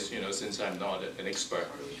that is, since I'm not an expert.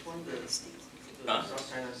 Which one? Huh? South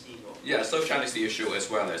China Sea. Yeah, South China Sea issue as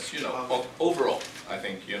well as overall. I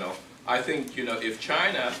think if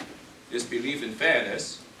China is believe in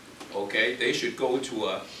fairness, okay, they should go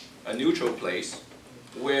to a neutral place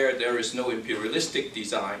where there is no imperialistic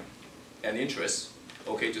design and interests,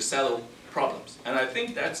 okay, to settle problems. And I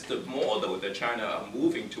think that's the model that China are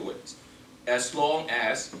moving towards, as long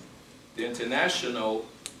as the international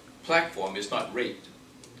platform is not raped,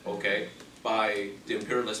 okay, by the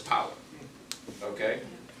imperialist power, okay?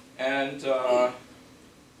 And I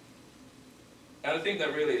think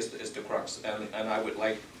that really is the crux, and I would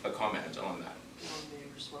like a comment on that.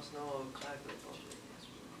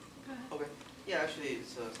 Okay. Yeah, actually,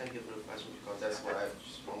 so thank you for the question, because that's what I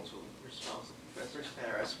just want to respond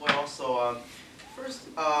there as well. So first,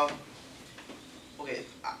 okay,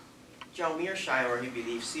 John Mearsheimer, he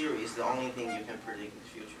believes theory is the only thing you can predict the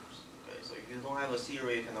futures. Okay, so if you don't have a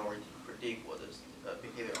theory, you can already predict what is the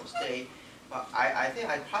behavior will stay. But I think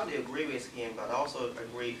I probably agree with him, but also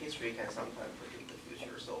agree history can sometimes predict the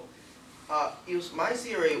future. So use my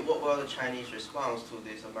theory, what will the Chinese response to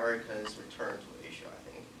this Americans' return to Asia, I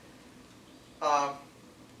think.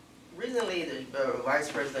 recently, the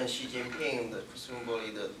Vice President Xi Jinping,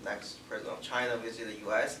 presumably the next president of China, visited the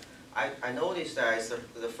U.S. I noticed that it's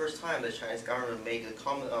the first time the Chinese government made a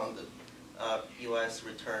comment on the U.S.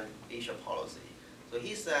 return Asia policy. So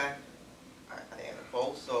he said, I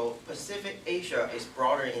quote, so Pacific Asia is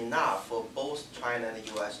broader enough for both China and the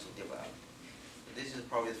U.S. to develop. This is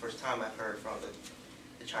probably the first time I've heard from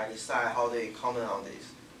the Chinese side how they comment on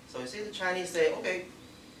this. So you see the Chinese say, okay,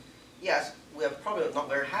 yes, we are probably not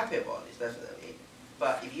very happy about this, definitely.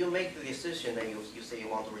 But if you make the decision and you say you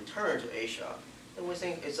want to return to Asia, then we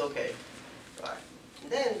think it's okay. Right.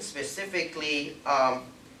 And then specifically,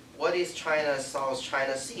 what is China's South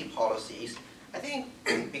China Sea policies? I think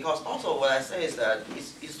because also what I say is that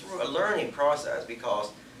it's through a learning process,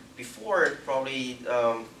 because before probably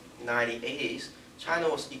 1980s, China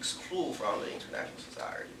was excluded from the international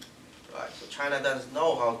society. Right? So China doesn't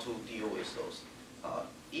know how to deal with those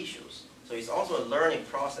issues. So it's also a learning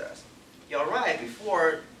process. You're right,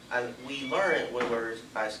 before, and we learned when we were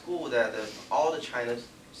at school that all the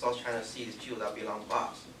South China Sea dispute that belong to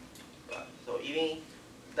us. Right? So even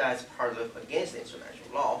that's part of against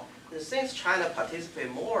international law. And since China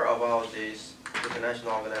participated more about this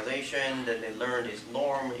international organization, then they learned this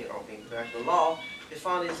norm of international law, they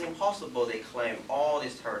found it's impossible they claim all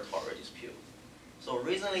this territorial dispute. So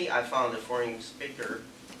recently I found a foreign speaker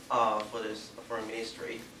for this foreign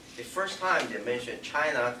ministry. The first time they mentioned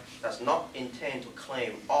China does not intend to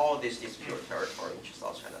claim all this disputed territory in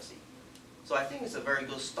South China Sea. So I think it's a very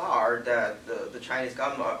good start that the Chinese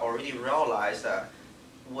government already realized that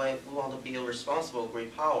when we want to be a responsible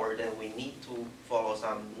great power, then we need to follow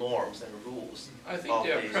some norms and rules. I think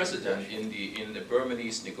there are precedent in the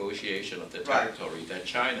Burmese negotiation of the territory that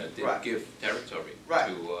China did give territory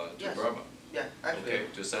to Burma. Yeah, actually. Okay,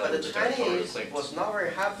 to settle but the territorial Chinese claims. was not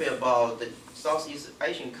very happy about the Southeast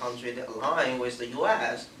Asian country that aligned with the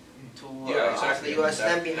U.S. to ask the U.S.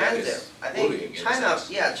 stand behind them. I think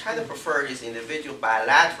China preferred this individual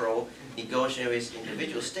bilateral negotiation with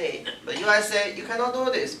individual state, but the U.S. said you cannot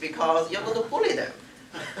do this because you're going to bully them.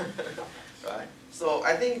 Right? So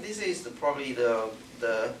I think this is probably the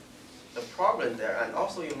problem there. And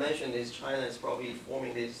also you mentioned this China is probably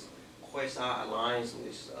forming this quasi-alliance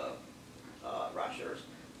with Russia.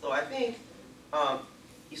 So I think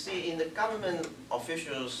you see in the government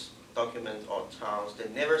officials' documents or towns, they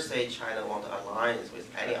never say China want an alliance with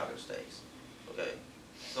any other states. Okay,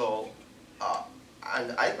 so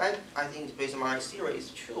and I think based on my theory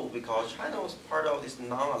it's true because China was part of this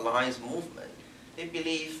non-alliance movement. They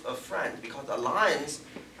believe a friend because alliance,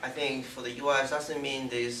 I think for the U.S. doesn't mean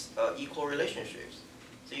these equal relationships.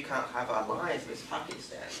 So you can't have an alliance with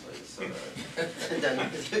Pakistan,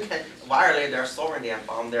 then you can violate their sovereignty and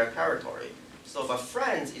bomb their territory. So, but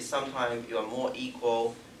friends is sometimes you are more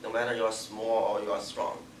equal, no matter you are small or you are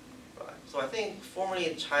strong. Right? So I think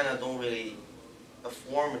formally China don't really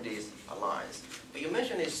form this alliance. But you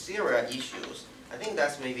mentioned these Syria issues. I think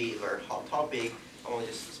that's maybe a very hot topic. I want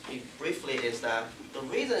to just speak briefly is that the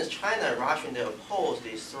reasons China and Russia oppose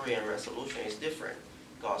this Syrian resolution is different.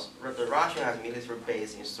 Because the Russians have military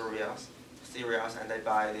base in Syria, and they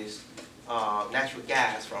buy this natural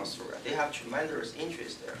gas from Syria. They have tremendous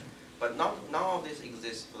interest there. But none of this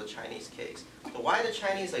exists for the Chinese case. So why the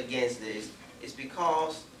Chinese against this is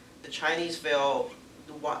because the Chinese feel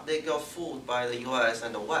they got fooled by the U.S.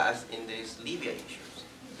 and the West in these Libya issues.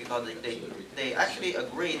 Because they actually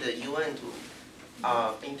agreed the UN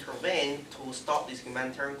to intervene to stop this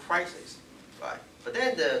humanitarian crisis. Right? But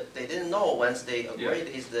then they didn't know once they agreed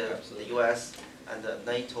is the U.S. and the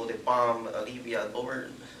NATO, they bomb Libya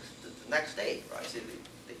over the next day, right? So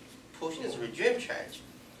they push this regime change.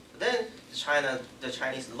 But then the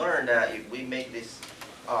Chinese learned that if we make this,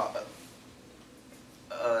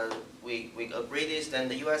 we agree this, then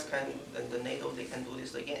the U.S. can, and the NATO, they can do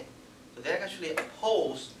this again. So they actually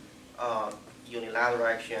oppose unilateral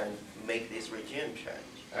action, make this regime change.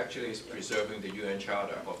 Actually, it's preserving the UN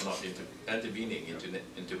Charter of not intervening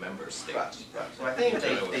into member states. Right. So I think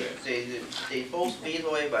they both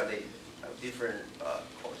veto it, but they have different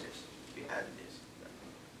causes behind this.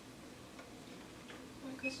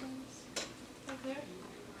 More questions? Right there?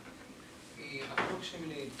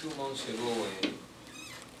 Approximately 2 months ago,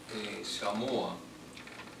 Samoa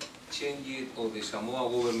changed, or the Samoa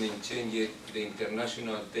government changed the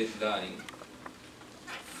international deadline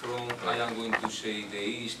from, I am going to say, the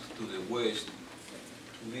east to the west,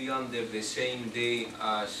 to be under the same day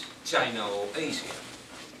as China or Asia.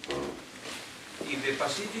 If the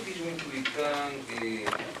Pacific is going to become,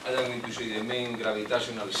 I am going to say, the main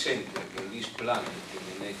gravitational center in this planet in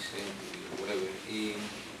the next century or whatever,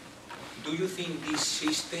 do you think this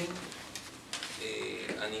system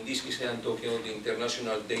and in this case I am talking about the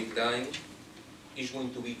international date line, is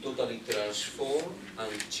going to be totally transformed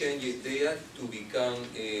and changed there to become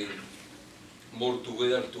more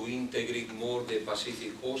together, to integrate more the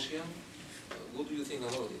Pacific Ocean? What do you think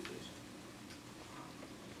about it, please?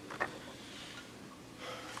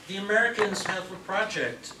 The Americans have a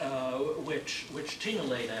project which Tina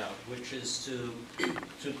laid out, which is to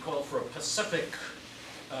call for a Pacific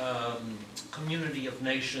community of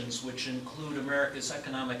nations which include America's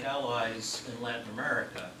economic allies in Latin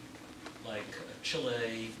America, like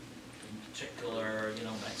Chile in particular,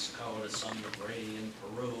 Mexico to some degree, and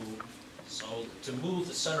Peru. So to move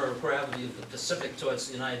the center of gravity of the Pacific towards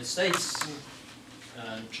the United States,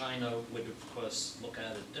 China would of course look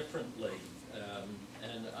at it differently.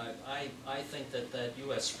 And I think that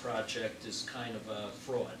U.S. project is kind of a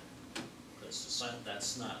fraud, because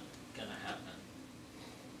that's not going to happen.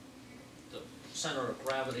 The center of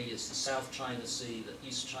gravity is the South China Sea, the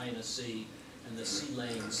East China Sea, and the sea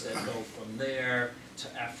lanes that go from there to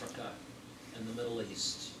Africa and the Middle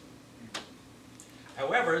East.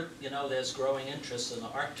 However, there's growing interest in the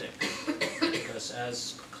Arctic, because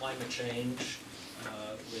as climate change,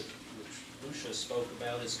 which Lucia spoke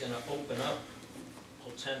about, is going to open up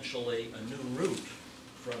potentially a new route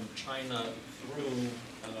from China through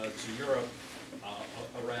to Europe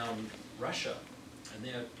around Russia. And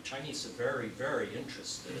the Chinese are very, very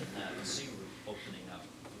interested in that sea route opening up.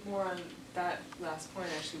 More on that last point,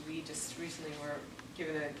 actually, we just recently were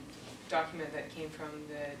given a document that came from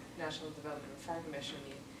the National Development Reform Commission,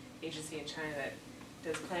 the agency in China that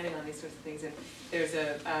does planning on these sorts of things. And there's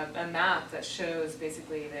a map that shows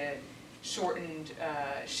basically the shortened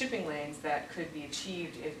shipping lanes that could be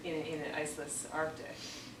achieved in an iceless Arctic,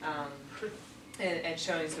 and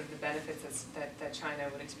showing sort of the benefits that China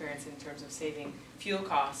would experience in terms of saving fuel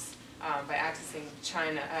costs by accessing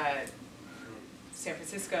China, San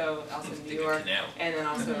Francisco, also New York, and then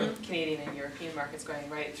also Canadian and European markets going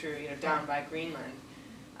right through, down by Greenland.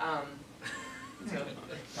 So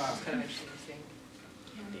it's kind of interesting to see.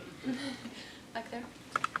 Back there.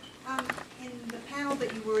 In the panel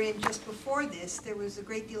that you were in just before this, there was a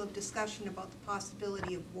great deal of discussion about the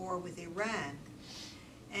possibility of war with Iran.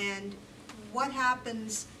 And what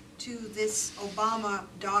happens to this Obama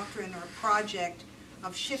doctrine or project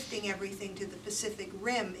of shifting everything to the Pacific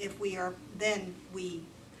Rim if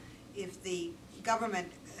if the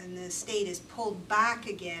government and the state is pulled back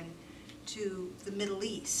again to the Middle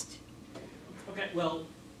East? Okay, well,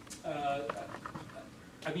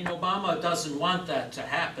 Obama doesn't want that to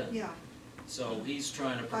happen. Yeah. So he's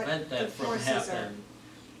trying to prevent But that the from forces happening.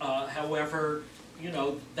 However,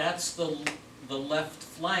 that's the left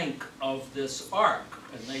flank of this arc,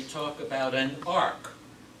 and they talk about an arc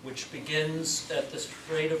which begins at the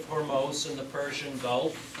Strait of Hormuz in the Persian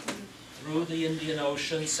Gulf, through the Indian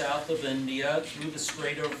Ocean, south of India, through the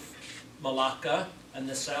Strait of Malacca, and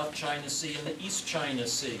the South China Sea and the East China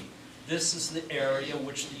Sea. This is the area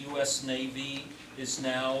which the U.S. Navy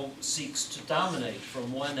seeks to dominate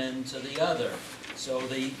from one end to the other. So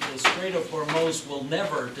the Strait of Hormuz will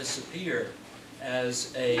never disappear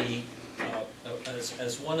as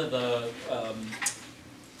as one of the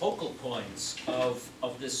focal points of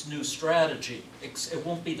this new strategy. It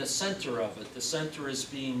won't be the center of it. The center is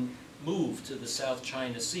being moved to the South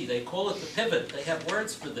China Sea. They call it the pivot. They have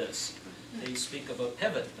words for this. They speak of a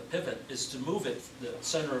pivot. The pivot is to move it, the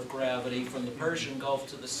center of gravity, from the Persian Gulf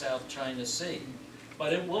to the South China Sea.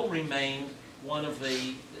 But it will remain one of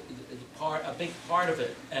a big part of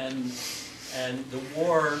it. And the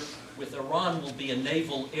war with Iran will be a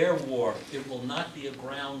naval air war. It will not be a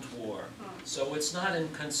ground war. So it's not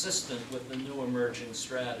inconsistent with the new emerging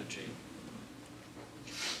strategy.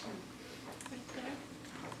 Right there.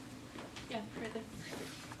 Yeah, right there.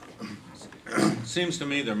 Seems to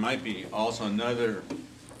me there might be also another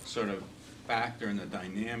sort of factor in the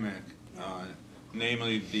dynamic,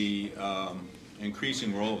 namely the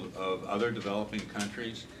increasing role of other developing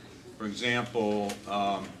countries. For example,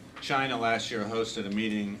 China last year hosted a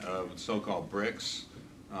meeting of so-called BRICS,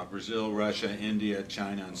 Brazil, Russia, India,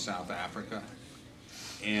 China, and South Africa.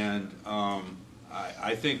 And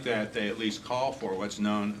I think that they at least call for what's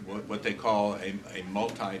known, what they call a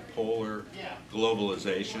multipolar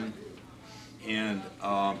globalization. And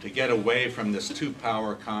to get away from this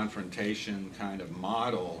two-power confrontation kind of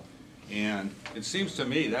model. And it seems to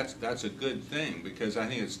me that's a good thing, because I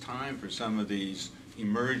think it's time for some of these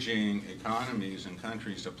emerging economies and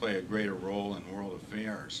countries to play a greater role in world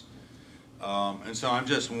affairs. And so I'm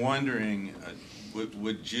just wondering, would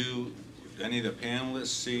any of the panelists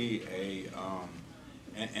see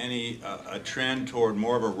any a trend toward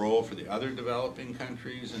more of a role for the other developing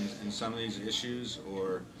countries in some of these issues,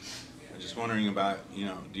 or I'm just wondering about,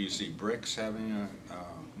 do you see BRICS having a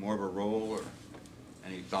more of a role, or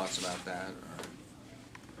any thoughts about that?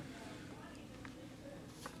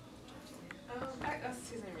 I'll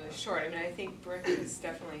say something really short. I mean, I think BRICS has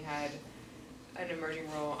definitely had an emerging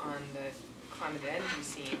role on the climate and energy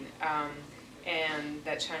scene, and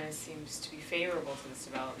that China seems to be favorable to this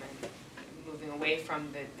development, moving away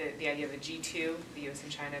from the idea of the G2, the US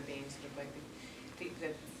and China being sort of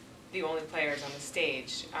like the only players on the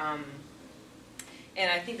stage. And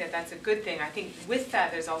I think that that's a good thing. I think with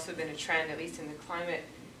that there's also been a trend, at least in the climate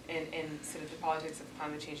and sort of the politics of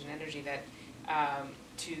climate change and energy, that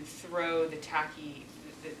to throw the tacky,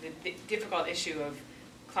 the difficult issue of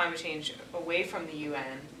climate change away from the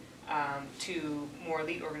UN to more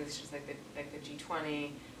elite organizations like the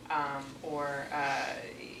G20, or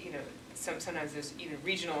sometimes there's even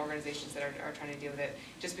regional organizations that are trying to deal with it,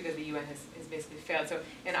 just because the UN has basically failed. So,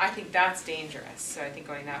 and I think that's dangerous. So I think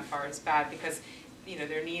going that far is bad, because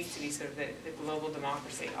there needs to be sort of the global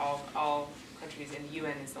democracy. All countries, in the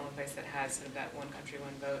UN is the only place that has sort of that one country,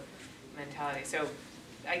 one vote mentality. So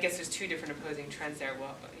I guess there's two different opposing trends there.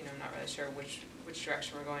 Well, I'm not really sure which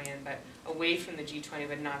direction we're going in, but away from the G20,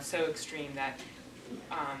 but not so extreme that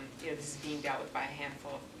this is being dealt with by a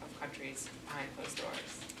handful of countries behind closed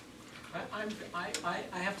doors.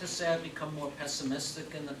 I have to say I've become more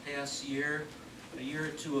pessimistic in the past year. A year or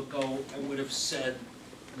two ago, I would have said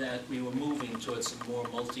that we were moving towards a more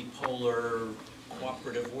multipolar,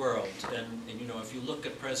 cooperative world. And if you look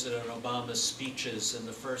at President Obama's speeches in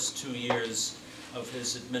the first 2 years of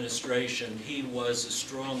his administration, he was a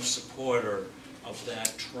strong supporter of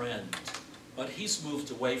that trend. But he's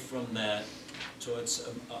moved away from that towards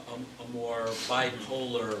a more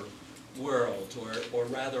bipolar world, or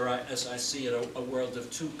rather, as I see it, a world of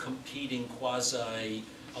two competing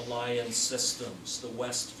quasi-alliance systems, the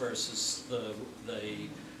West versus the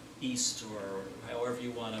East, or however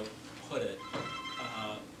you want to put it.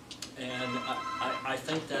 And I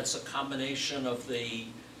think that's a combination of the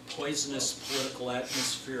poisonous political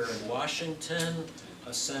atmosphere in Washington,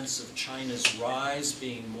 a sense of China's rise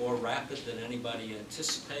being more rapid than anybody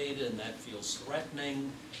anticipated, and that feels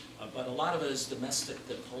threatening. But a lot of it is domestic,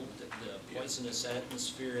 the poisonous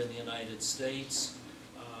atmosphere in the United States,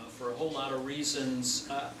 for a whole lot of reasons.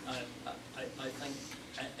 I think,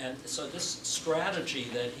 and so this strategy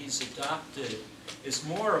that he's adopted is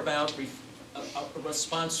more about a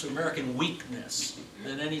response to American weakness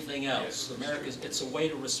than anything else. It's a way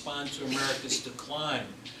to respond to America's decline.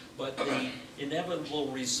 But the inevitable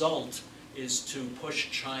result is to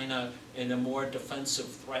push China in a more defensive,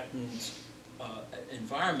 threatened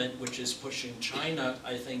environment, which is pushing China,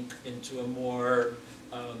 I think, into a more,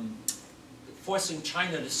 forcing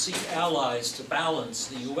China to seek allies to balance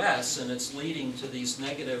the US, and it's leading to these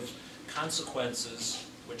negative consequences,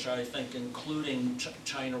 which I think including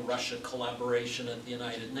China-Russia collaboration at the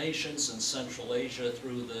United Nations and Central Asia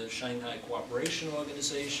through the Shanghai Cooperation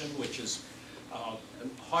Organization, which is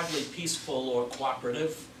hardly peaceful or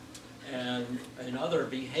cooperative, and other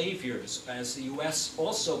behaviors as the U.S.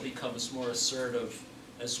 also becomes more assertive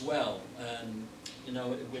as well. And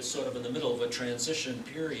we're sort of in the middle of a transition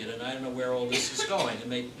period, and I don't know where all this is going. It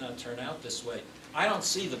may not turn out this way. I don't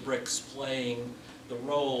see the BRICS playing the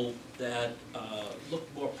role that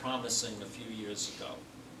looked more promising a few years ago.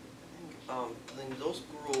 In those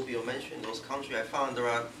groups you mentioned, those countries, I found there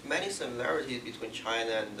are many similarities between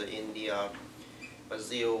China and India,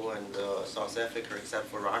 Brazil, and South Africa, except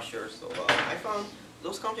for Russia. So I found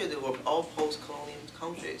those countries, they were all post-colonial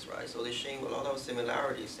countries, right? So they share a lot of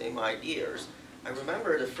similarities, same ideas. I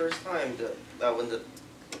remember the first time when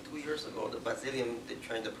 2 years ago, the Brazilian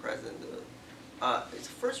Chinese president, his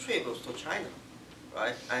first trip was to China,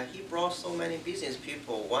 right? And he brought so many business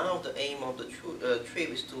people. One of the aim of the trip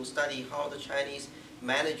is to study how the Chinese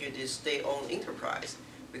manage this state-owned enterprise,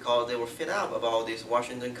 because they were fed up about this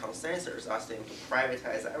Washington consensus, asking them to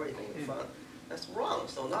privatize everything in fun. That's wrong.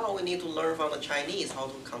 So now we need to learn from the Chinese how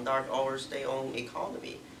to conduct our state-owned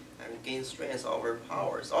economy and gain strength over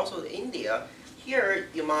powers. Also India, here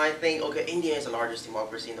you might think, okay, India is the largest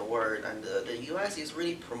democracy in the world, and the US is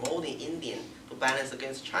really promoting India to balance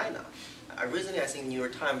against China. Recently, I think New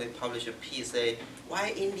York Times, they published a piece saying,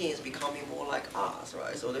 why India is becoming more like us,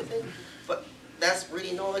 right? So they think, but that's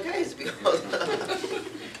really not the case, because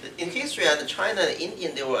in history, and China and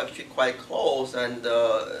India, they were actually quite close, and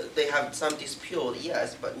they have some dispute,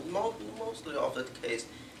 yes, but mostly of the case,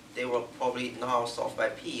 they were probably now solved by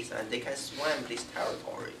peace, and they can swim this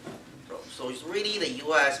territory. So So it's really the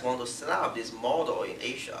U.S. want to set up this model in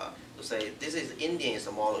Asia to say this is Indian is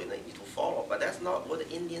the model they need to follow, but that's not what the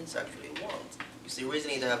Indians actually want. You see,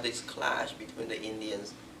 recently they have this clash between the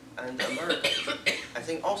Indians and the Americans. I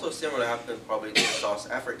think also similar happened probably in South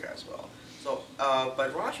Africa as well. So,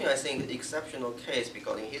 but Russia, I think, exceptional case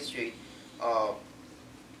because in history,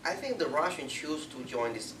 I think the Russian choose to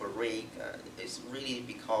join this BRIC is really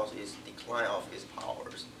because it's decline of its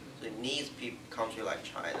powers. So it needs countries like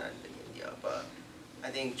China and India, but I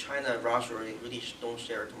think China and Russia really don't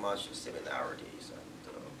share too much similarities,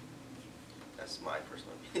 and that's my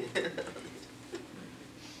personal opinion. In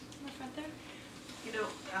the front there. You know,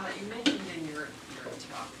 you mentioned in your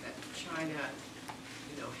talk that China,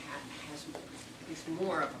 you know, has at least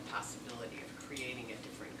more of a possibility of creating a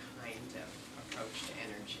different kind of approach to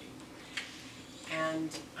energy. And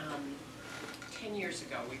 10 years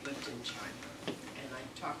ago, we lived in China, and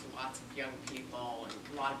I talked to lots of young people and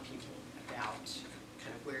a lot of people about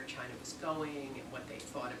kind of where China was going and what they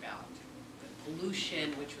thought about the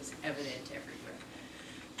pollution, which was evident everywhere.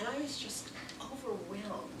 And I was just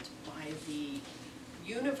overwhelmed by the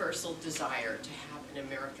universal desire to have an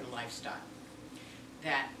American lifestyle.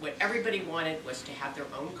 That what everybody wanted was to have their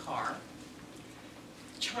own car.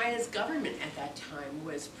 China's government at that time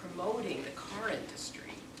was promoting the car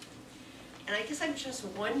industry. And I guess I'm just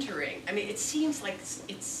wondering, I mean, it seemed like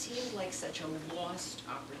such a lost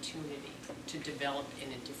opportunity to develop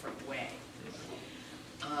in a different way.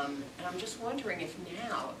 And I'm just wondering if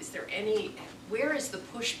now, where is the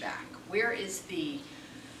pushback? Where is the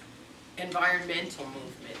environmental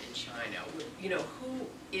movement in China? You know, who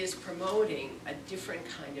is promoting a different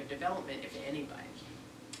kind of development, if anybody?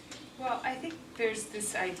 Well, I think there's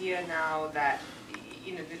this idea now that,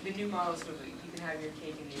 you know, the new model is sort of, you can have your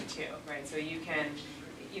cake and eat it too, right? So you can,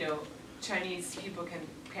 you know, Chinese people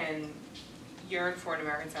can yearn for an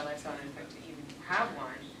American-style lifestyle and in fact even have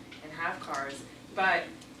one and have cars, but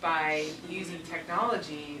by using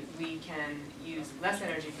technology, we can use less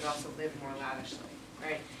energy but also live more lavishly,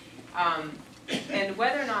 right? And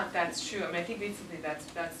whether or not that's true, I mean, I think basically that's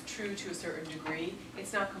true to a certain degree.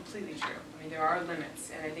 It's not completely true. I mean, there are limits,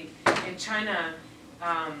 and I think in China,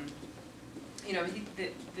 you know,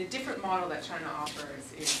 the different model that China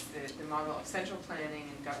offers is the model of central planning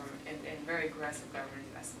and government and very aggressive government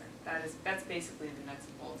investment. That's basically the nuts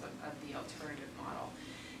and bolts of the alternative model.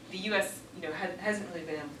 The U.S., you know, hasn't really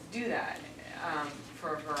been able to do that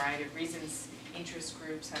for a variety of reasons. Interest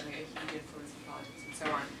groups having a huge influence in politics and so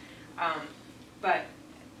on. But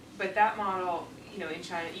that model, you know, in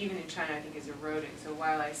China, even in China, I think is eroding. So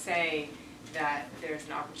while I say that there's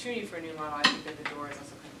an opportunity for a new model, I think that the door is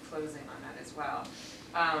also kind of closing on that as well.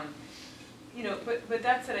 You know, but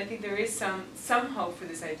that said, I think there is some hope for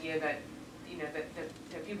this idea that, you know,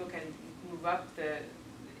 that people can move up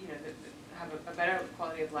you know, have a better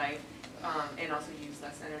quality of life and also use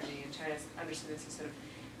less energy. And China's understood this as sort of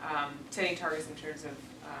setting targets in terms of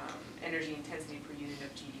energy intensity per unit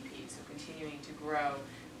of GDP, so continuing to grow,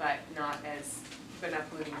 but not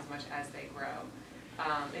polluting as much as they grow.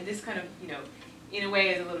 And this kind of, you know, in a way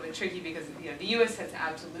is a little bit tricky because, you know, the U.S. sets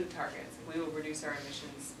absolute targets. We will reduce our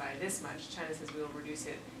emissions by this much. China says we will reduce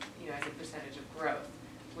it, you know, as a percentage of growth,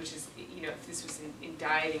 which is, you know, if this was in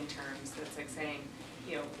dieting terms, that's like saying,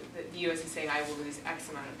 you know, the U.S. is saying I will lose X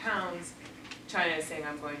amount of pounds. China is saying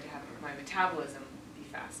I'm going to have my metabolism be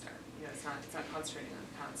faster. You know, it's not concentrating on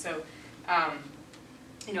pounds. So,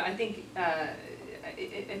 you know, I think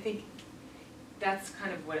that's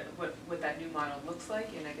kind of what that new model looks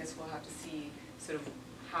like, and I guess we'll have to see sort of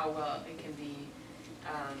how well it can be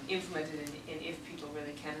implemented and if people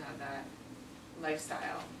really can have that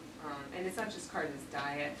lifestyle. And it's not just cars, it's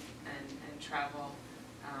diet and travel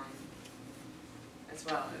as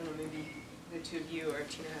well. I don't know, maybe the two of you or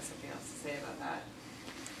Tina has something else to say about that.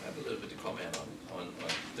 I have a little bit to comment on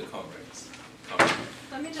the comrades.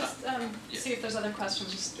 Let me just see if there's other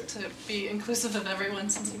questions, just to be inclusive of everyone,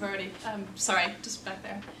 since you've already, sorry, just back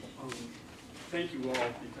there. Thank you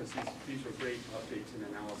all, because these were great updates and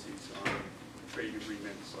analyses on trade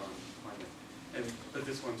agreements on climate. But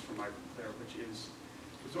this one's for Michael Klare, which is,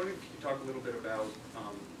 I was wondering if you could talk a little bit about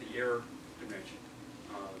the air dimension.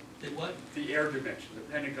 The what? The air dimension. The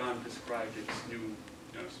Pentagon described its new,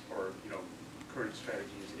 current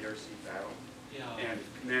strategy as air-sea battle. Yeah. And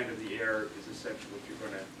command of the air is essentially if you're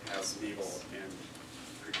going to have naval and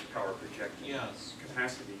power projecting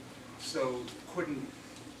capacity. So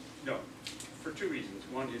for two reasons.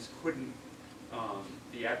 One is couldn't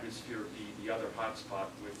the atmosphere be the other hotspot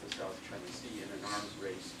with the South China Sea in an arms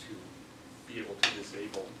race to be able to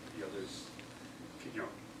disable the others,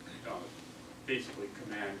 basically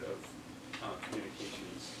command of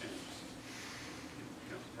communications and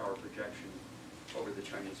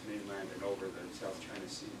Chinese mainland and over the South China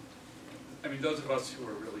Sea. I mean, those of us who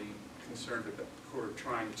are really concerned about, who are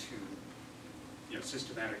trying to, you know,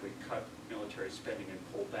 systematically cut military spending and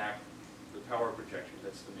pull back the power projection,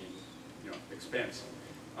 that's the main, you know, expense,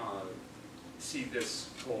 see this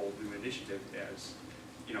whole new initiative as,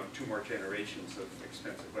 you know, 2 more generations of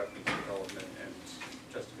expensive weapons development and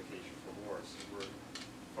justification for war. So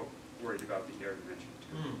we're worried about the air dimension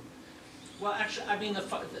too. Well, actually, I mean,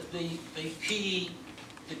 the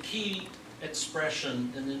key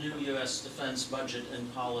expression in the new U.S. defense budget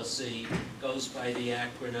and policy goes by the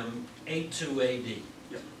acronym A2AD.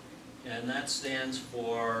 Yep. And that stands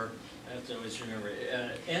for, I have to always remember,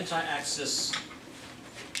 anti-access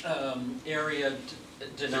area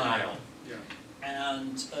denial. Yeah.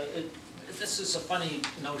 And this is a funny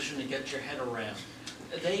notion to get your head around.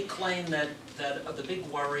 They claim that the big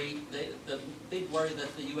worry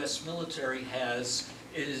that the U.S. military has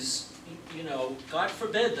is, you know, God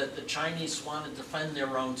forbid that the Chinese want to defend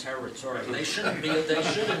their own territory. They shouldn't be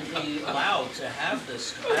allowed to have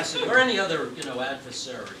this capacity, or any other, you know,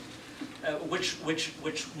 adversary,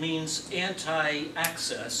 which means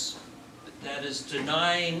anti-access. That is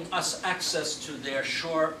denying us access to their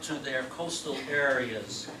shore, to their coastal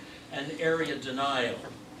areas, and area denial.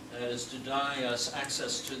 That is denying us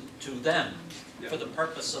access to them for the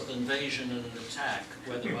purpose of invasion and an attack,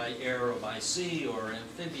 whether by air or by sea or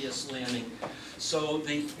amphibious landing. So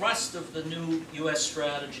the thrust of the new U.S.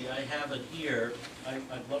 strategy, I have it here.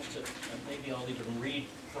 I'd love to, maybe I'll even read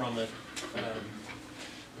from it. I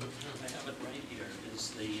have it right here.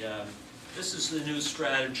 This is the new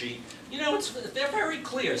strategy. You know, they're very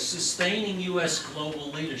clear. Sustaining U.S. global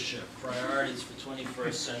leadership, priorities for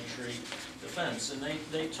 21st century defense. And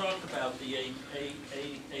they talk about the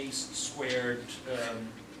A squared,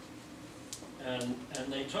 and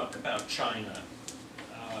they talk about China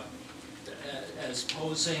as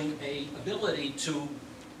posing a ability to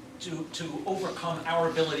overcome our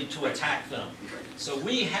ability to attack them. So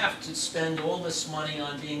we have to spend all this money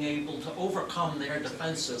on being able to overcome their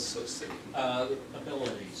defensive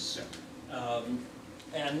abilities.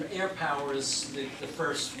 And air power is the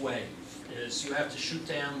first wave. Is you have to shoot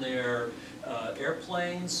down their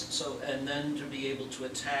airplanes, and then to be able to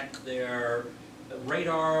attack their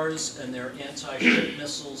radars and their anti-ship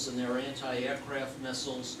missiles and their anti-aircraft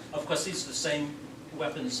missiles. Of course, these are the same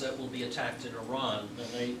weapons that will be attacked in Iran.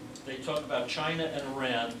 And they talk about China and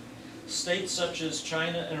Iran. States such as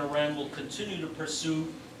China and Iran will continue to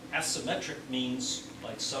pursue asymmetric means,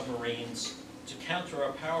 like submarines, to counter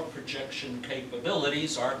our power projection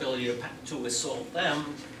capabilities, our ability to assault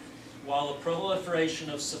them, while the proliferation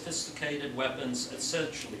of sophisticated weapons,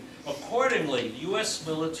 essentially. Accordingly, the U.S.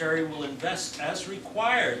 military will invest as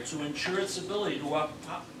required to ensure its ability to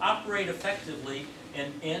operate effectively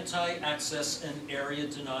in anti-access and area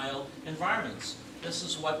denial environments. This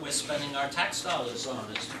is what we're spending our tax dollars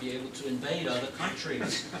on, is to be able to invade other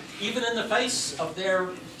countries, even in the face of their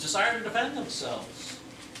desire to defend themselves.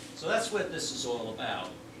 So that's what this is all about.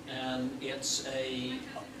 And it's a,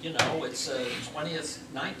 you know, it's a 20th,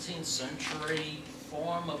 19th century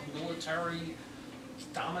form of military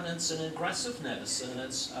dominance and aggressiveness, and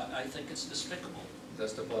it's, I think it's despicable.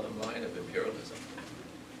 That's the bottom line of imperialism.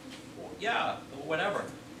 Yeah, whatever.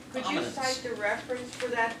 Could you cite the reference for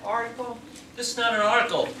that article? This is not an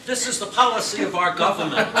article. This is the policy of our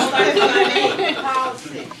government. Well, that's what I mean,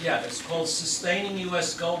 policy. Yeah, it's called Sustaining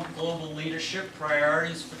U.S. Global Leadership,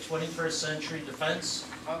 Priorities for 21st Century Defense.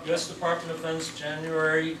 Okay. U.S. Department of Defense,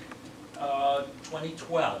 January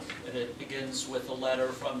 2012. And it begins with a letter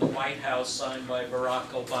from the White House signed by Barack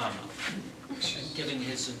Obama, giving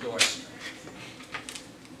his endorsement.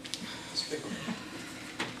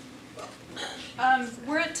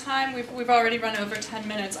 We're at time. We've already run over 10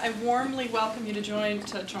 minutes. I warmly welcome you to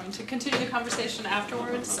continue the conversation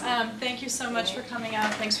afterwards. Thank you so much for coming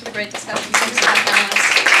out. Thanks for the great discussion. Thanks for having us.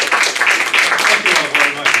 Thank you all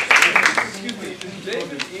very much.